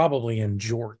person was probably in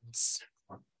jorts.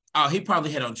 Oh, he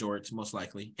probably had on jorts, most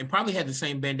likely. And probably had the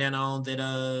same bandana on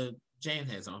that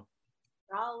James has on.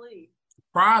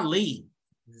 Probably.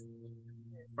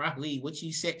 What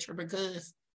you said, Tripper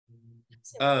Cuz?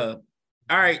 All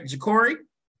right, Jaquari.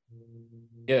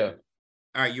 Yeah.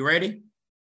 All right, you ready?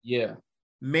 Yeah.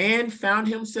 Man found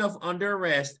himself under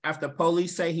arrest after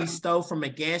police say he stole from a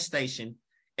gas station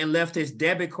and left his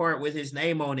debit card with his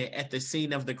name on it at the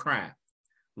scene of the crime.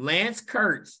 Lance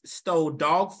Kurtz stole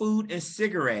dog food and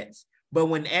cigarettes, but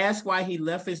when asked why he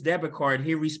left his debit card,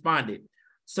 he responded,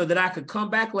 so that I could come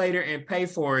back later and pay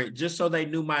for it just so they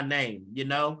knew my name, you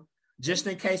know, just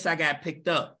in case I got picked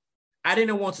up. I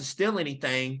didn't want to steal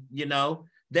anything, you know,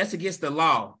 that's against the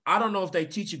law. I don't know if they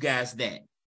teach you guys that.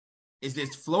 Is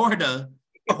this Florida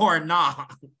or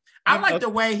not? I like the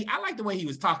way he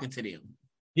was talking to them.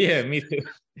 Yeah, me too.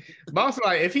 But also,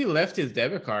 like, if he left his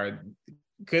debit card,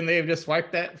 couldn't they have just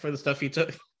swiped that for the stuff he took?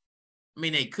 I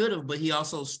mean, they could have, but he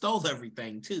also stole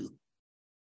everything too.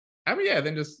 I mean, yeah,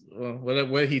 then just what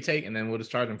did he take, and then we'll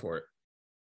just charge him for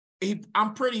it.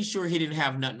 I'm pretty sure he didn't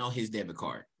have nothing on his debit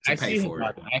card to pay for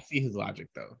it. I see his logic,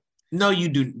 though. No, you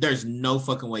do. There's no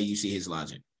fucking way you see his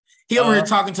logic. He over here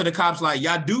talking to the cops like,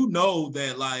 y'all do know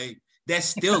that, like, that's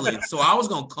stealing. So I was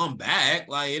gonna come back.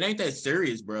 Like, it ain't that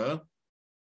serious, bro.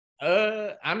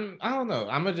 I don't know.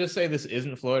 I'm gonna just say this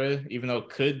isn't Florida, even though it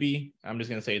could be. I'm just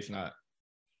gonna say it's not.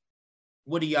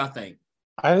 What do y'all think?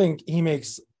 I think he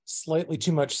makes slightly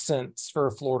too much sense for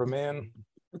a Florida man.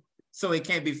 So it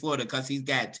can't be Florida because he's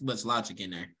got too much logic in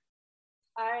there.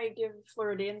 I give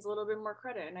Floridians a little bit more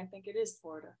credit, and I think it is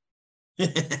Florida.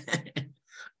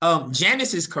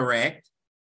 Janice is correct.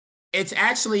 It's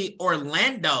actually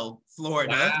Orlando,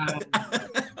 Florida.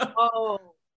 Wow. Oh.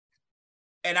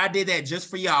 And I did that just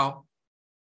for y'all.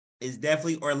 It's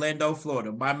definitely Orlando,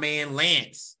 Florida. My man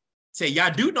Lance said,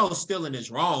 y'all do know stealing is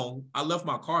wrong. I left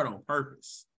my card on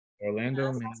purpose.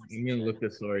 Orlando, man. Let me look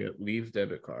this story up. Leaves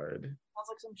debit card. Sounds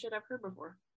like some shit I've heard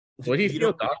before. Would he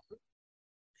steal dog food?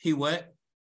 He what?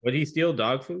 Would he steal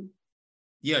dog food?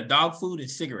 Yeah, dog food and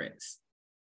cigarettes.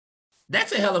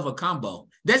 That's a hell of a combo.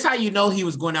 That's how you know he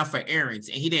was going out for errands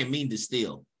and he didn't mean to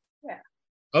steal. Yeah.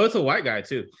 Oh, it's a white guy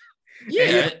too.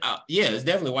 Yeah, it's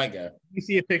definitely a white guy. You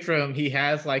see a picture of him. He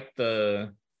has like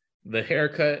the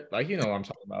haircut, like you know what I'm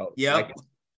talking about. Yeah, like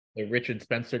the Richard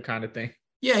Spencer kind of thing.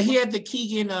 Yeah, he had the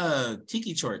Keegan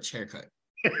Tiki Church haircut.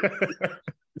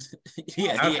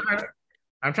 Yeah,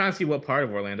 I'm trying to see what part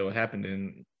of Orlando it happened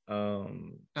in.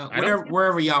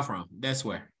 Wherever y'all from, that's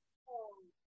where.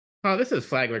 Oh, this is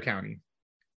Flagler County.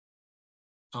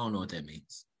 I don't know what that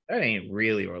means. That ain't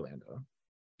really Orlando.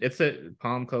 It's a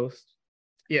Palm Coast.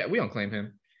 Yeah, we don't claim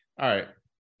him. All right.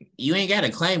 You ain't got to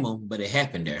claim him, but it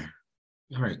happened there.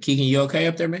 All right, Keegan, you okay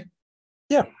up there, man?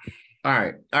 Yeah. All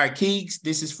right, Keegs,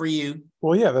 this is for you.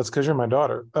 Well, yeah, that's because you're my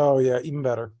daughter. Oh, yeah, even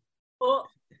better. Well,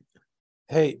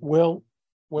 Hey, Will,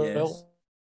 Yes.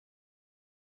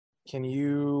 can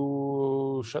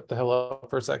you shut the hell up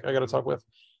for a sec? I got to talk with.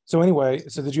 So anyway,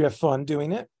 so did you have fun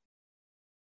doing it?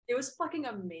 It was fucking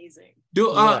amazing.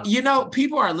 Yeah. You know,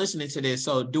 people are listening to this,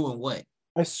 so doing what?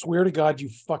 I swear to God, you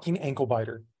fucking ankle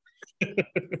biter.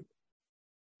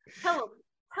 Tell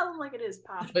him like it is,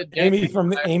 Pop. But Amy from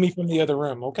the other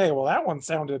room. Okay, well that one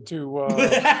sounded too.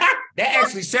 That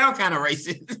actually sound kind of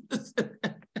racist.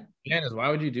 Janice, why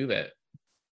would you do that?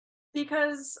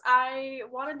 Because I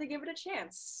wanted to give it a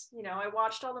chance. You know, I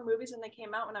watched all the movies when they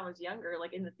came out when I was younger,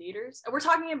 like in the theaters. We're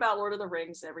talking about Lord of the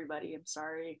Rings, everybody. I'm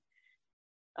sorry.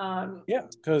 Yeah,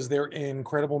 because they're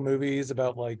incredible movies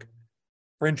about like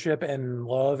friendship and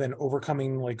love and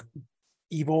overcoming like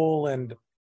evil and.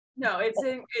 No,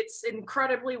 it's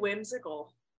incredibly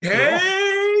whimsical.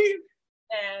 Hey.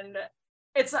 And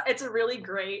it's a really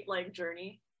great like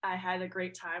journey. I had a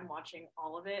great time watching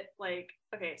all of it. Like,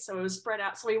 okay, so it was spread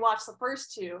out. So we watched the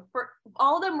first two. For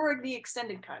all of them were the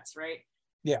extended cuts, right?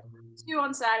 Yeah. 2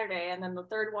 on Saturday, and then the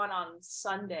third one on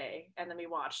Sunday, and then we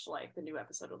watched like the new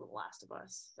episode of The Last of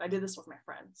Us. I did this with my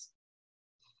friends.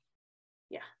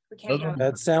 Yeah, we can't.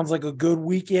 That sounds like a good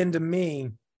weekend to me.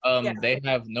 Yeah. They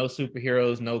have no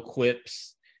superheroes, no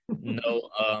quips, no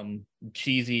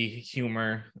cheesy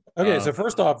humor. Okay, so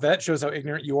first off, that shows how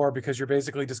ignorant you are because you're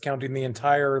basically discounting the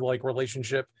entire like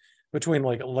relationship between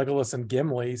like Legolas and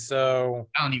Gimli. So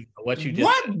I don't even know what you just.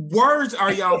 What words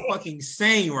are y'all fucking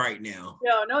saying right now?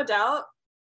 No doubt.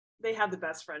 They have the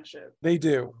best friendship. they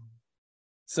do.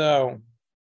 So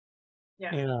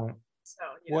Yeah. you know, So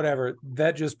whatever.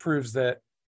 That just proves that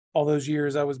all those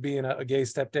years I was being a gay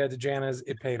stepdad to Jana's,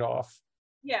 it paid off.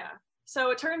 Yeah.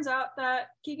 So it turns out that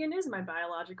Keegan is my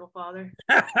biological father.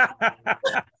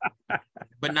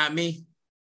 But not me.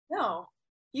 No,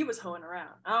 he was hoeing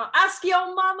around. Ask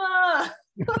your mama.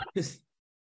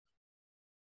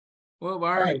 Well,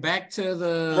 all right, back to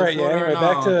the All right, yeah, anyway,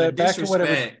 back to whatever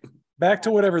disrespect. back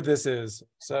to whatever this is.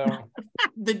 So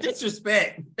The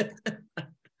disrespect.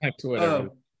 Back to whatever. All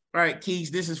right,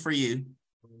 Keys, this is for you.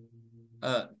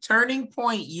 Turning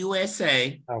Point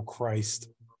USA, oh Christ.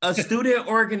 a student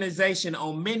organization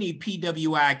on many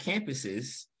PWI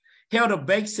campuses, held a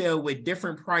bake sale with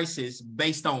different prices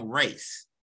based on race.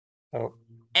 Oh.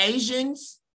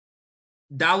 Asians,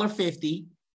 $1.50,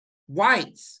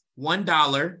 whites,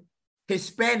 $1,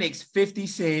 Hispanics, 50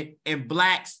 cents, and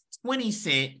blacks, 20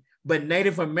 cents, but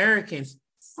Native Americans,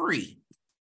 free.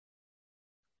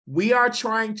 We are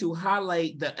trying to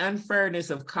highlight the unfairness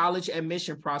of college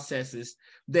admission processes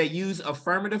that use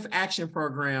affirmative action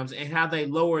programs and how they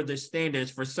lower the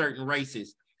standards for certain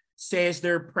races, says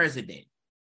their president.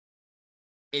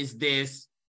 Is this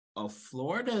a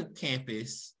Florida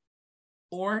campus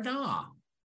or not?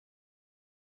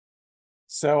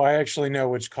 So I actually know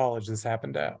which college this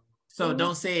happened at. So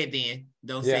don't say it then.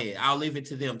 Don't say it. I'll leave it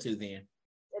to them too then.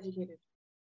 Educated.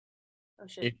 Oh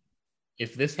shit.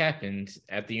 If this happens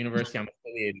at the university I'm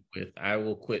affiliated with, I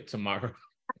will quit tomorrow.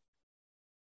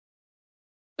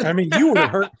 I mean, you would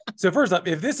have heard. So first up,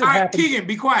 if this had All right, happened, Keegan,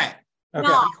 be quiet. okay.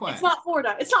 No, Be quiet. it's not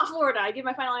Florida. It's not Florida. I give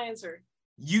my final answer.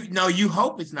 You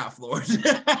hope it's not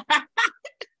Florida.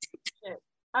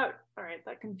 Oh, all right.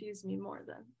 That confused me more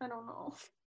then. I don't know.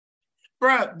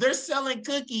 Bro, they're selling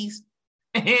cookies.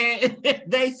 And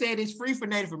they said it's free for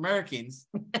Native Americans.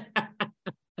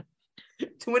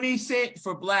 20 cents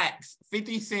for blacks,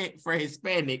 50 cents for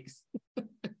Hispanics.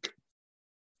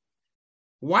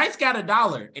 Whites got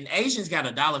 $1 and Asians got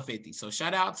 $1.50. So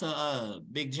shout out to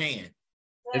Big Jan.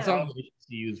 It's only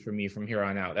HBCUs for me from here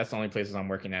on out. That's the only places I'm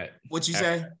working at. What you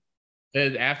say?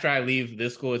 After I leave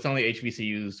this school, it's only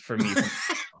HBCUs for me.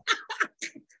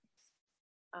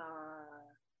 I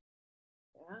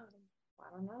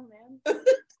don't know, man.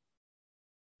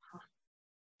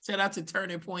 Shout out to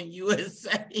Turning Point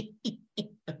USA.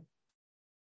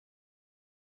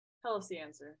 Tell us the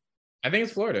answer. I think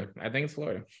it's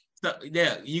Florida. So,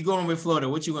 yeah, you going with Florida.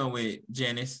 What you going with,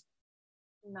 Janice?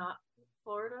 Not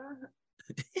Florida.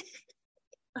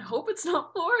 I hope it's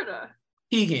not Florida.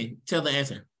 Keegan, tell the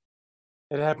answer.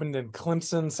 It happened in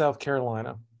Clemson, South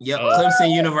Carolina. Yep,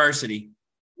 Clemson University.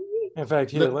 In fact,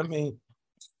 here, let me.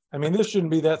 I mean, this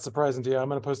shouldn't be that surprising to you. I'm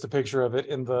going to post a picture of it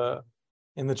in the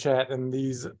chat. And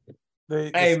these,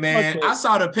 Hey man, I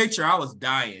saw the picture. I was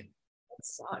dying. That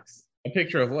sucks. A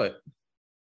picture of what?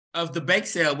 Of the bake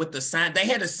sale with the sign. They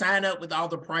had to sign up with all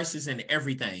the prices and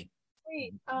everything.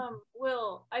 Wait,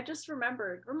 Will, I just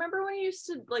remembered. Remember when you used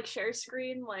to like share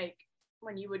screen, like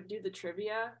when you would do the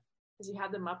trivia, because you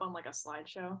had them up on like a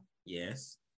slideshow?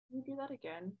 Yes. Can you do that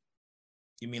again?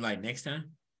 You mean like next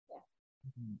time?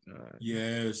 Yeah.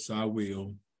 Yes, I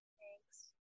will.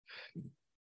 Thanks.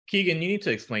 Keegan, you need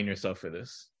to explain yourself for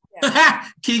this.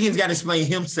 Keegan's got to explain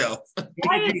himself.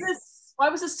 Why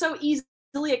was this so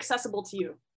easily accessible to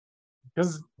you?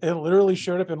 Because it literally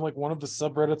showed up in like one of the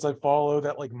subreddits I follow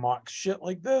that like mocks shit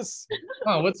like this.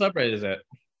 Oh, what subreddit is that?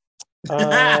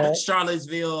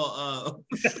 Charlottesville.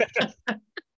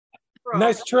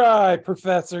 Nice try,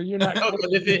 Professor. You're not. No,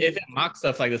 if it mocks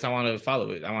stuff like this, I want to follow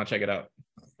it. I want to check it out.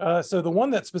 So the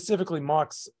one that specifically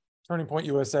mocks Turning Point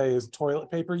USA is Toilet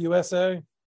Paper USA.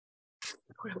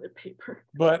 Toilet paper.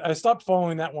 But I stopped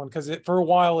following that one because for a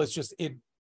while it's just it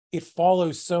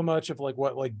follows so much of like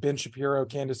what like Ben Shapiro,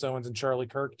 Candace Owens, and Charlie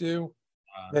Kirk do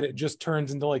that it just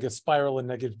turns into like a spiral of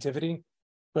negativity.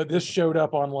 But this showed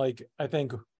up on like I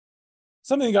think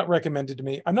something got recommended to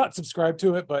me. I'm not subscribed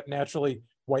to it, but naturally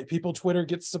white people Twitter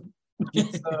gets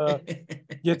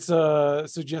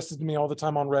suggested to me all the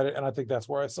time on Reddit, and I think that's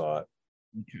where I saw it.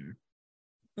 Okay.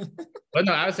 But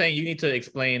no, I was saying you need to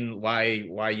explain why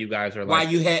you guys are why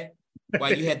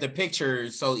like you had the picture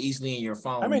so easily in your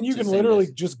phone. I mean, you can literally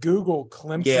just Google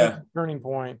Clemson Yeah. Turning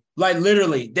Point. like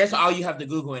literally, that's all you have to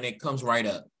Google and it comes right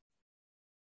up.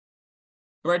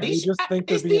 Bro, And you just think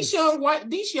they're being- these young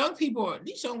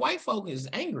white folk is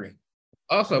angry.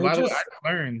 Also, They by the way, just- I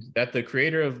learned that the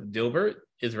creator of Dilbert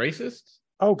is racist.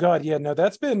 Oh God, yeah, no,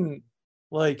 that's been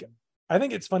like I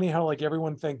think it's funny how like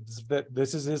everyone thinks that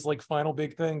this is his like final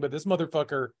big thing, but this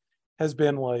motherfucker has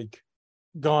been like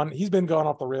he's been gone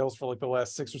off the rails for like the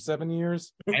last 6 or 7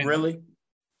 years. And- Really?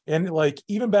 And like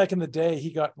even back in the day,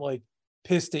 he got like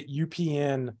pissed at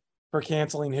UPN for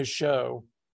canceling his show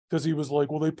because he was like,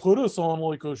 well, they put us on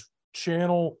like a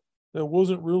channel that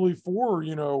wasn't really for,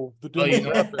 the Oh,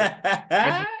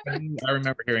 demographic. I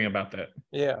remember hearing about that.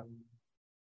 Yeah.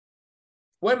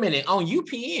 Wait a minute, on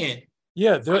UPN.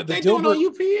 Yeah, What the they doing Dilbert,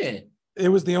 on UPN? it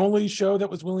was the only show that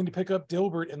was willing to pick up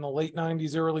Dilbert in the late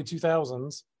 90s, early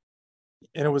 2000s.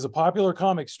 And it was a popular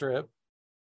comic strip.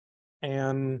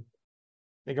 And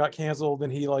it got canceled,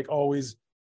 and he like always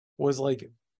was like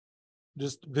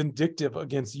just vindictive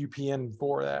against UPN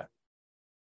for that.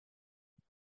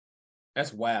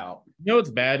 That's wild. You know it's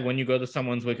bad when you go to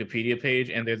someone's Wikipedia page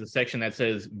and there's a section that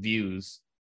says views,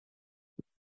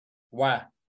 Why?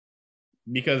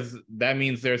 because that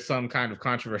means there's some kind of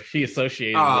controversy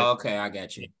associated Oh, with okay, I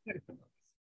got you.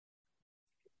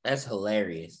 That's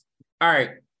hilarious. All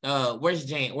right. Where's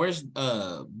Jan? Where's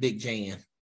Big Jan?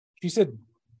 She said,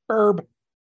 "Herb."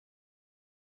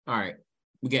 All right.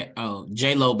 We got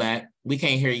J Lo back. We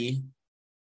can't hear you.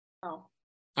 Oh,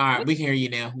 All right, we can hear you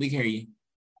now. We can hear you.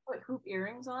 put hoop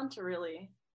earrings on to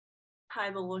really tie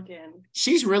the look in.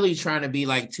 She's really trying to be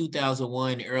like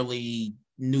 2001 early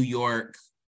New York,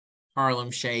 Harlem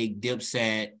Shake,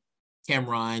 Dipset,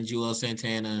 Cameron, Joel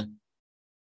Santana,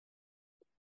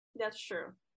 That's true.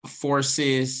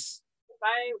 Forces. If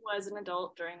I was an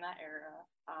adult during that era,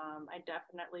 I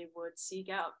definitely would seek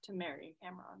out to marry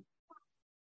Cameron.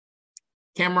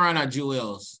 Cameron or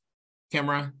Jewels?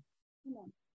 Cameron? Yeah.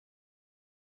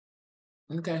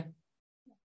 Okay.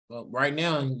 Well, right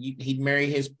now, he'd marry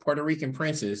his Puerto Rican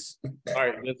princess. All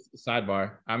right, let's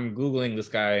sidebar. I'm Googling this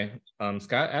guy.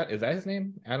 Scott, is that his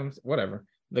name? Adams, whatever.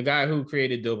 The guy who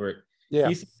created Dilbert. Yeah.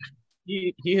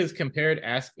 He has compared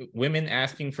women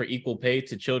asking for equal pay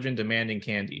to children demanding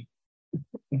candy.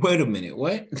 Wait a minute,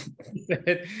 what?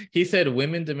 He said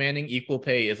women demanding equal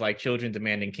pay is like children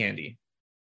demanding candy.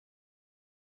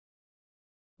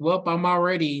 Well, I'm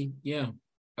already, yeah.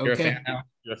 You're Okay. a fan now?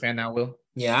 You're a fan now, Will?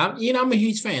 Yeah, I'm a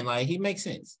huge fan. Like, he makes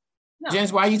sense. No,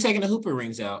 James, why are you taking the hooper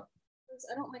rings out?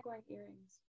 I don't like wearing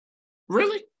earrings.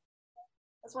 Really?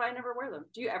 That's why I never wear them.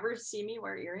 Do you ever see me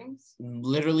wear earrings?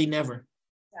 Literally never.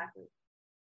 Exactly.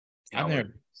 I've never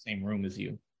been in the same room as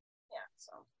you. Yeah,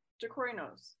 so Jacory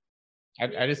knows.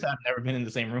 I just have never been in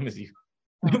the same room as you.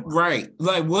 Right.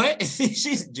 Like, what?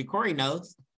 She's Jacory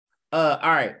knows. All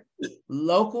right.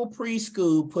 Local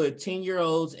preschool put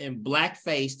 10-year-olds in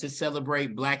blackface to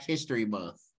celebrate Black History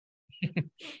Month.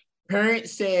 Parent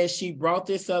says she brought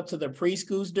this up to the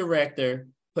preschool's director,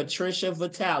 Patricia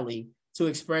Vitale, to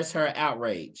express her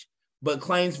outrage, but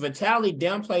claims Vitale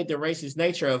downplayed the racist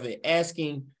nature of it,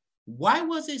 asking, why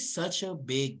was it such a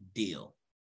big deal?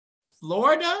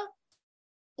 Florida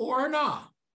or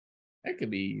not? That could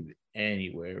be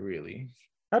anywhere, really.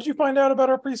 How'd you find out about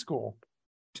our preschool?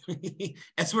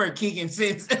 That's where Keegan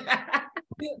sits.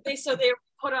 So they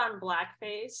put on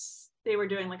blackface. They were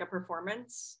doing like a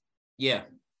performance. Yeah.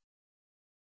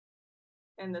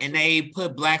 And They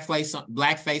put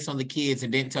blackface on the kids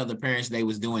and didn't tell the parents they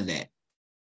was doing that.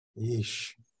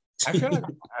 Yeesh. I feel like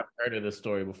I've heard of this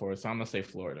story before, so I'm gonna say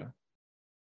Florida.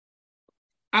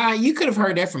 You could have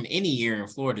heard that from any year in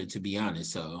Florida, to be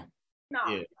honest. So no.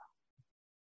 Yeah.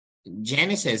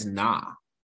 Janice says nah.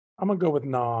 I'm gonna go with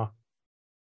nah.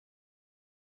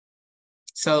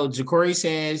 So Jacory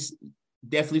says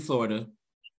definitely Florida.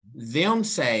 Them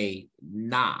say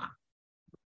nah.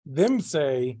 Them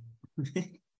say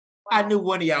I knew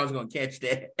one of y'all was gonna catch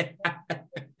that.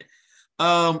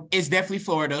 It's definitely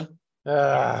Florida.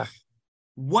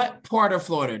 What part of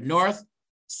Florida? North,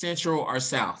 central, or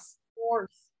south? North.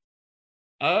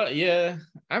 Yeah.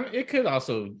 It could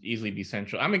also easily be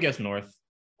central. I'm gonna guess north.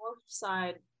 North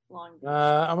side, Long Beach.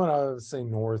 I'm gonna say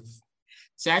north.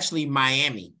 It's actually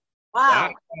Miami.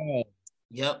 Wow.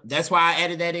 Yep, that's why I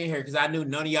added that in here because I knew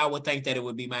none of y'all would think that it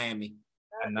would be Miami.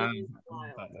 That is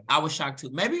wild. I was shocked too.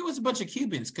 Maybe it was a bunch of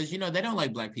Cubans because they don't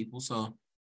like black people. So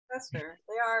That's fair.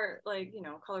 They are like,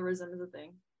 colorism is a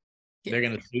thing. They're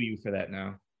gonna sue you for that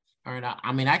now. all right,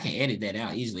 I mean I can edit that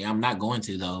out easily. I'm not going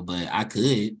to though, but I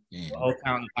could. The whole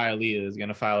town of Hialeah is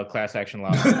gonna file a class action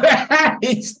law.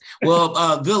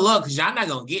 Well, good luck because y'all not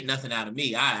gonna get nothing out of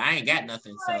me. I ain't got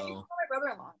nothing. You So can call my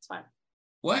brother-in-law. It's fine.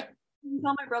 what? You can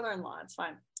call my brother-in-law. It's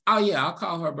fine. Oh yeah, I'll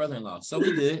call her brother-in-law. So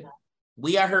we good.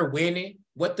 We out here winning.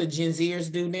 What the Gen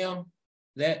Zers do now?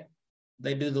 That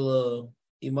they do the little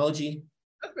emoji,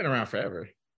 That's been around forever.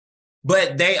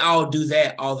 but they all do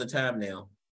that all the time now.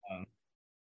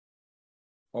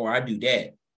 Or I do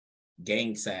that.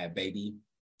 Gang side, baby.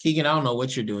 Keegan, I don't know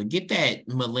what you're doing. Get that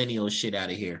millennial shit out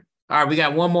of here. All right, we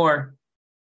got one more.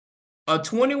 A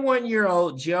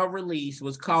 21-year-old jail release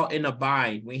was caught in a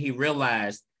bind when he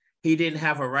realized he didn't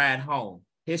have a ride home.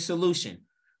 His solution: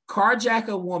 carjack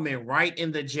a woman right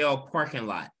in the jail parking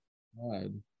lot.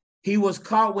 God. He was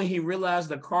caught when he realized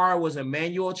the car was a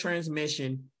manual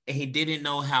transmission and he didn't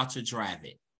know how to drive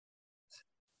it.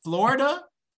 Florida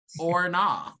or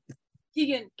nah?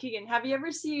 Keegan, have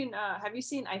you seen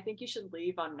I Think You Should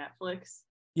Leave on Netflix?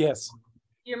 Yes.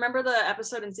 You remember the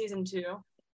episode in season 2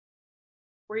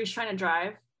 where he's trying to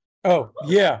drive? Oh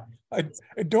yeah. I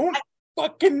don't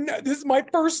fucking. This is my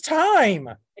first time.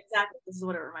 Exactly. This is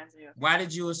what it reminds me of. Why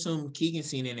did you assume Keegan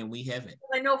seen it and we haven't?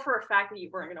 I know for a fact that you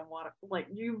weren't gonna watch,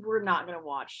 you were not gonna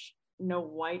watch no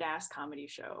white ass comedy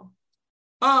show.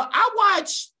 I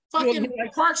watch fucking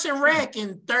Parks and Rec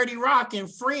and 30 Rock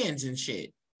and Friends and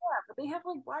shit. Yeah, but they have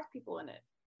like black people in it.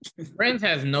 Friends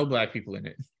has no black people in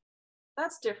it.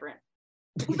 That's different.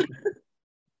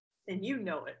 And you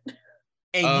know it.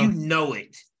 And you know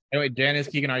it. Anyway, Janice,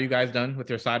 Keegan, are you guys done with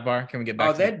your sidebar? Can we get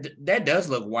back to that does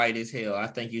look white as hell. I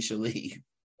think you should leave.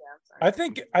 Yeah, I'm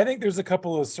sorry. I think there's a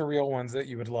couple of surreal ones that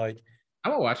you would like.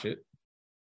 I'm gonna watch it.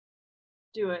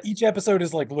 Do it. Each episode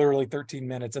is like literally 13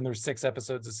 minutes, and there's 6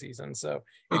 episodes a season, so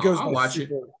it goes. I'll watch it.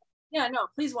 Yeah, no,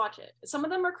 please watch it. Some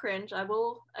of them are cringe, I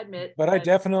will admit. But I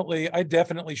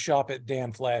definitely shop at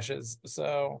Dan Flashes.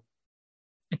 So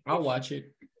I'll watch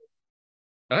it.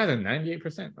 Oh, that's a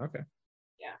 98%. Okay.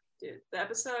 Yeah, dude. The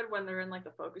episode when they're in like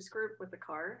the focus group with the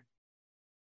car.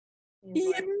 he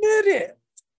Like, admitted.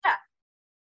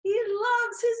 he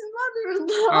loves his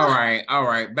mother-in-law. All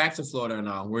right. Back to Florida and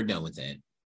all. We're done with that.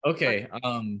 Okay.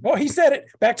 Well, he said it.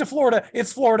 Back to Florida.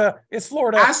 It's Florida. It's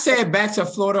Florida. I said back to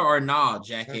Florida or nah,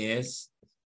 jackass.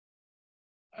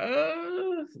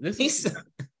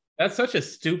 That's such a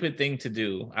stupid thing to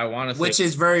do. I want to say, Which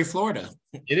is very Florida.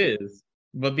 it is,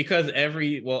 but because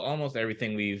almost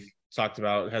everything we've talked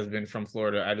about has been from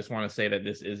Florida, I just want to say that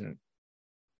this isn't.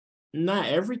 Not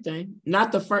everything.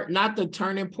 Not the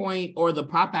turning point or the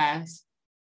Popeyes.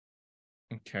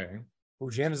 Okay. Oh,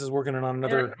 Janice is working on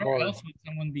another. Where else would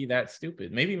someone be that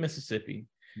stupid? Maybe Mississippi.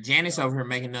 Janice over here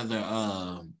making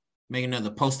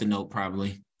another post-it note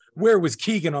probably. Where was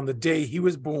Keegan on the day he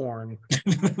was born?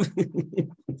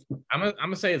 I'm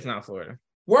gonna say it's not Florida.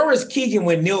 Where was Keegan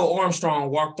when Neil Armstrong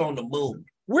walked on the moon?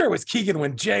 Where was Keegan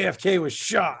when JFK was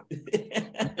shot?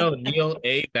 No, Neil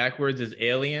A backwards is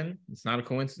alien. It's not a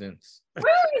coincidence.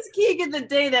 Where was Keegan the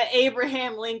day that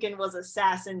Abraham Lincoln was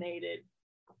assassinated?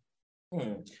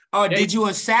 Oh, did you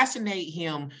assassinate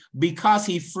him because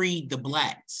he freed the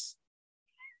blacks?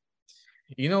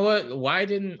 You know what? Why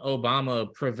didn't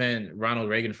Obama prevent Ronald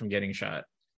Reagan from getting shot?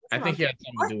 I think he had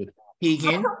something to do with it.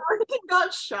 Keegan? Lincoln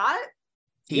got shot?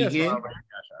 Yes, Keegan? Ronald Reagan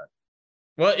got shot.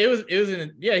 Well, it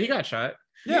was he got shot.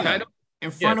 Yeah.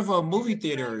 In front of a movie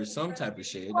theater or some type of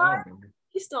shit. I don't remember.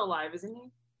 He's still alive, isn't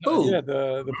he? Who? Yeah,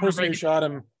 the person who shot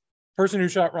him, person who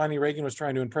shot Ronnie Reagan was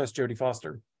trying to impress Jodie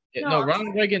Foster. No,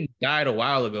 Ronald Reagan died a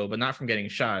while ago, but not from getting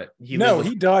shot. He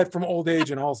died from old age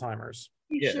and Alzheimer's.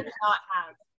 He should not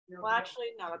have. Well, actually,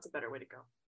 no, that's a better way to go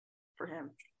for him.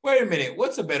 Wait a minute.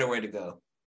 What's a better way to go?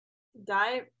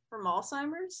 Die from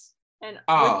Alzheimer's? And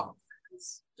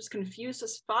just confused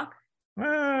as fuck?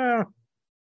 I'd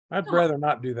rather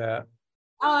not do that.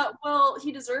 Well,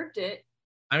 he deserved it.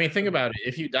 I mean, think about it.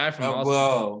 If you die from Alzheimer's,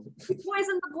 Whoa.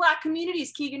 Poison the black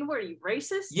communities, Keegan. What are you,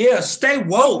 racist? Yeah, stay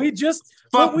woke. We just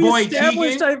Fuck we boy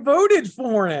established Keegan. I voted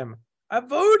for him. I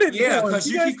voted Yeah, for him. because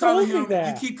you guys keep calling told me him.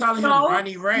 that. You keep calling him No,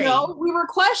 Ronnie Ray. No, we were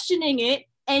questioning it,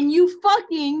 and you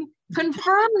fucking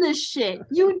confirmed this shit.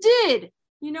 You did.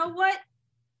 You know what?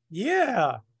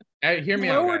 Yeah. hear me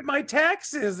out. Lowered Guys. my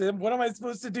taxes, and what am I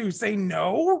supposed to do? Say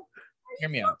no? Hear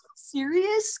me out.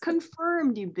 Serious?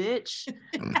 Confirmed, you bitch.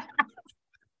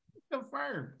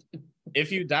 Confirmed.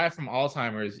 If you die from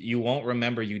Alzheimer's, you won't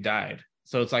remember you died.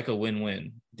 So it's like a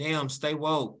win-win. Damn, stay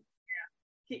woke.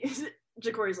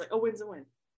 Jacory's like, a win's a win.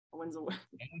 A win's a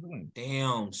win.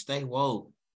 Damn, stay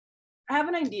woke. I have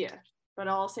an idea, but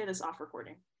I'll say this off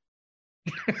recording.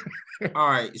 All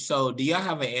right, so do y'all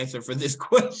have an answer for this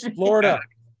question? Florida.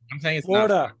 I'm saying it's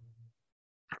Florida.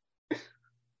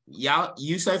 Y'all,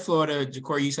 you say Florida.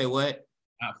 Jacory, you say what?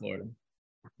 not Florida.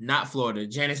 Not Florida.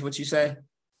 Janice, what you say?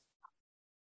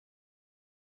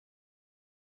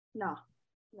 No,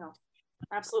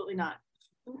 absolutely not.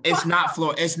 It's not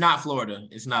Florida. It's not Florida.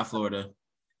 It's not Florida.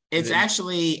 It's Is it?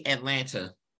 actually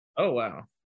Atlanta. Oh wow.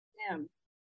 Damn.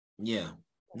 Yeah,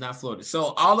 not Florida. So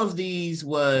all of these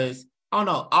was, oh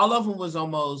no, all of them was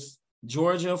almost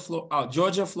Georgia,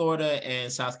 Florida,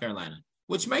 and South Carolina,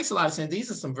 which makes a lot of sense.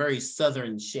 These are some very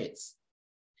southern shits.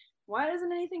 Why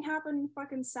doesn't anything happen in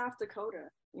fucking South Dakota?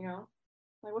 You know,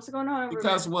 like what's going on over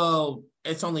Because, there? well,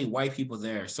 it's only white people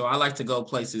there. So I like to go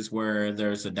places where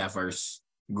there's a diverse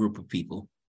group of people.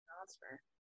 No, that's fair.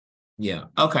 Yeah.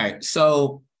 Okay.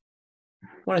 So I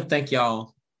want to thank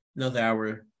y'all. Another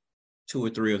hour, 2 or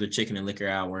 3 of the Chicken and Liquor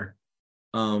Hour.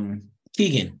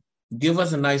 Keegan, give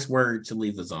us a nice word to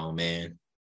leave us on, man.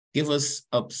 Give us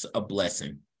a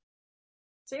blessing.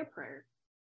 Say a prayer.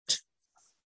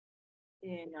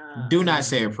 In Do not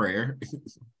say a prayer.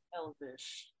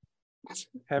 Elvish.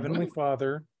 Heavenly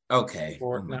Father. Okay.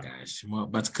 Or- Oh my no. gosh. Well,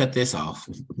 about to cut this off.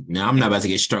 Now I'm not about to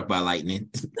get struck by lightning.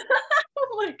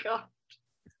 Oh my god.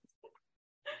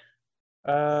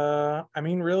 I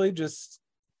mean, really, just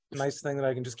a nice thing that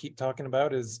I can just keep talking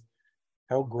about is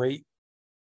how great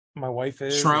my wife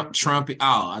is. Trump. Oh,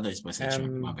 I thought you were supposed to say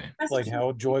Trump. And My bad. like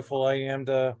how joyful I am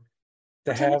to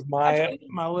have my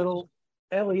little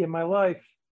Ellie in my life.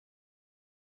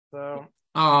 So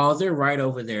Oh, they're right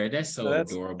over there. That's so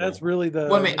that's adorable. that's really the.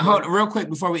 Wait a minute. Hold on, real quick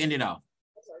before we end it off.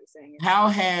 That's what I was saying. How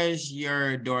has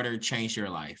your daughter changed your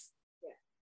life?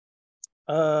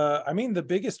 I mean, the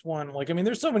biggest one, like, I mean,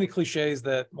 there's so many cliches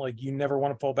that like you never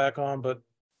want to fall back on, but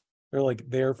they're like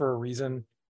there for a reason.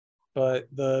 But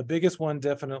the biggest one,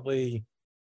 definitely,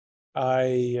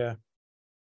 I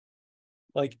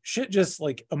like shit just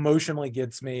like emotionally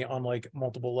gets me on like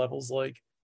multiple levels. Like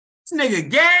This nigga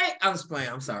gay. I was playing.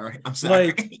 I'm sorry.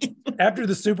 Like, after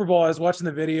the Super Bowl, I was watching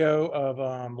the video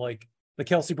of like the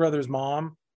Kelsey brothers'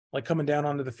 mom like coming down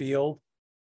onto the field,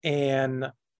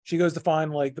 and she goes to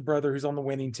find like the brother who's on the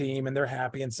winning team, and they're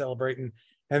happy and celebrating.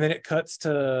 And then it cuts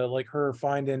to like her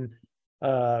finding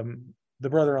the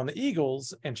brother on the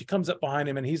Eagles, and she comes up behind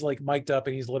him, and he's like mic'd up,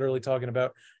 and he's literally talking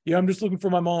about, yeah, I'm just looking for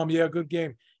my mom. Yeah, good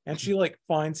game. And she like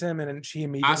finds him, and then she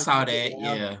immediately I saw that.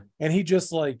 Yeah. and he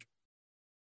just like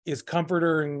is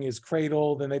comforting his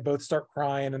cradle. Then they both start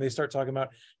crying, and they start talking about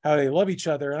how they love each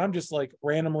other. And I'm just like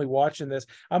randomly watching this.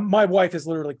 My wife is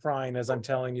literally crying as I'm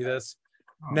telling you this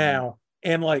now.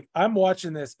 And like, I'm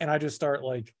watching this and I just start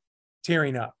like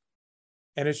tearing up,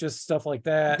 and it's just stuff like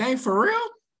that. Dang, for real?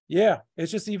 Yeah.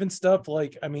 It's just even stuff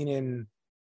like, I mean,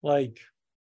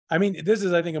 this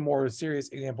is, I think, a more serious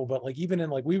example, but like, even in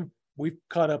like, we've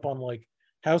caught up on like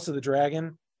House of the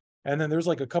Dragon. And then there's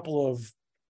like a couple of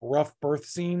rough birth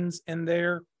scenes in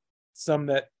there, some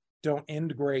that don't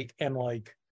end great. And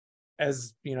like,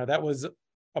 as you know, that was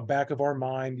a back of our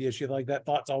mind. Yeah, she like that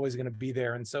thought's always going to be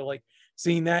there. And so like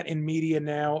seeing that in media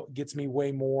now gets me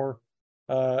way more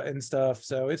and stuff.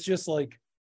 So it's just like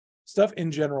stuff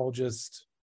in general, just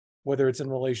whether it's in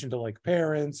relation to like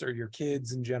parents or your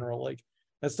kids in general, like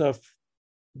that stuff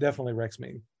definitely wrecks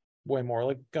me way more.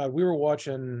 Like, God, we were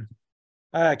watching,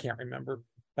 I can't remember.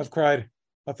 I've cried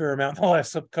a fair amount in the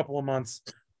last couple of months.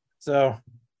 So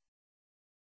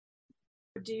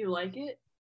Do you like it?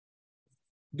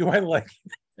 do I like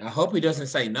I hope he doesn't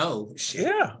say no. Shit.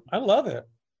 Yeah, I love it.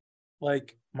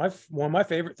 Like one of my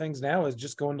favorite things now is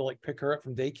just going to like pick her up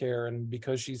from daycare, and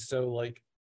because she's so like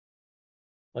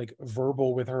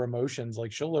verbal with her emotions,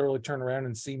 like she'll literally turn around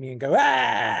and see me and go,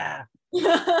 ah,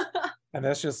 and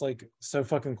that's just like so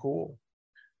fucking cool.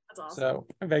 That's awesome. So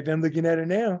in fact, I'm looking at her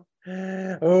now.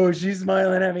 Oh, she's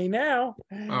smiling at me now.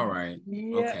 All right.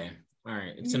 Yeah. Okay. All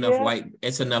right. It's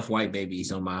Yeah. enough white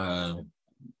babies on my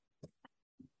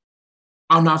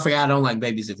Oh no, I forgot. I don't like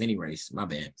babies of any race. My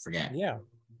bad. Forgot. Yeah.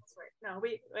 That's right. No,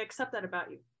 we accept that about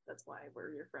you. That's why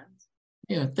we're your friends.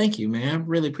 Yeah, thank you, man. I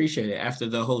really appreciate it. After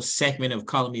the whole segment of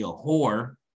calling me a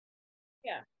whore.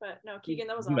 Yeah, but no, Keegan,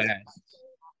 that was You awesome. asked.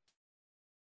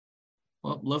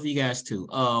 Well, love you guys too.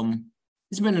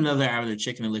 It's been another hour of the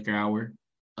Chicken and Liquor Hour.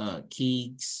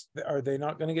 Keeks, Are they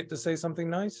not going to get to say something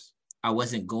nice? I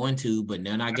wasn't going to, but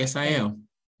then I guess I am.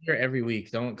 Here every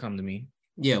week. Don't come to me.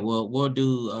 Yeah, well, we'll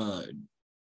do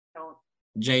Don't.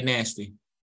 Jay Nasty.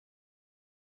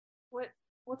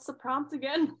 What's the prompt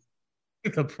again?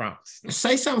 The prompts.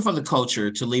 Say something for the culture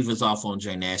to leave us off on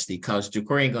Jay Nasty, because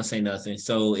Jacory ain't gonna say nothing.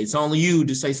 So it's only you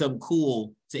to say something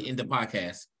cool to end the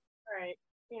podcast. All right.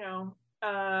 You know,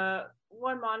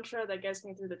 one mantra that gets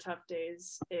me through the tough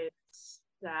days is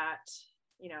that,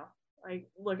 you know, I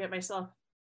look at myself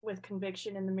with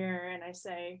conviction in the mirror and I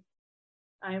say,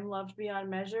 I am loved beyond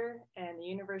measure, and the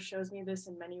universe shows me this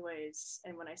in many ways.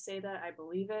 And when I say that, I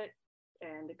believe it,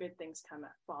 and the good things come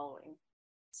following.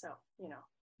 So, you know.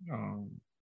 Oh.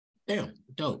 Damn,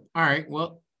 dope. All right,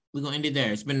 well, we're gonna end it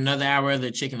there. It's been another hour of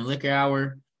the Chicken and Liquor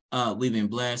Hour. We've been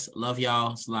blessed. Love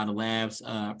y'all. It's a lot of laughs.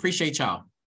 Appreciate y'all.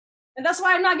 And that's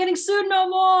why I'm not getting sued no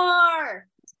more.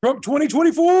 Trump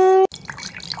 2024.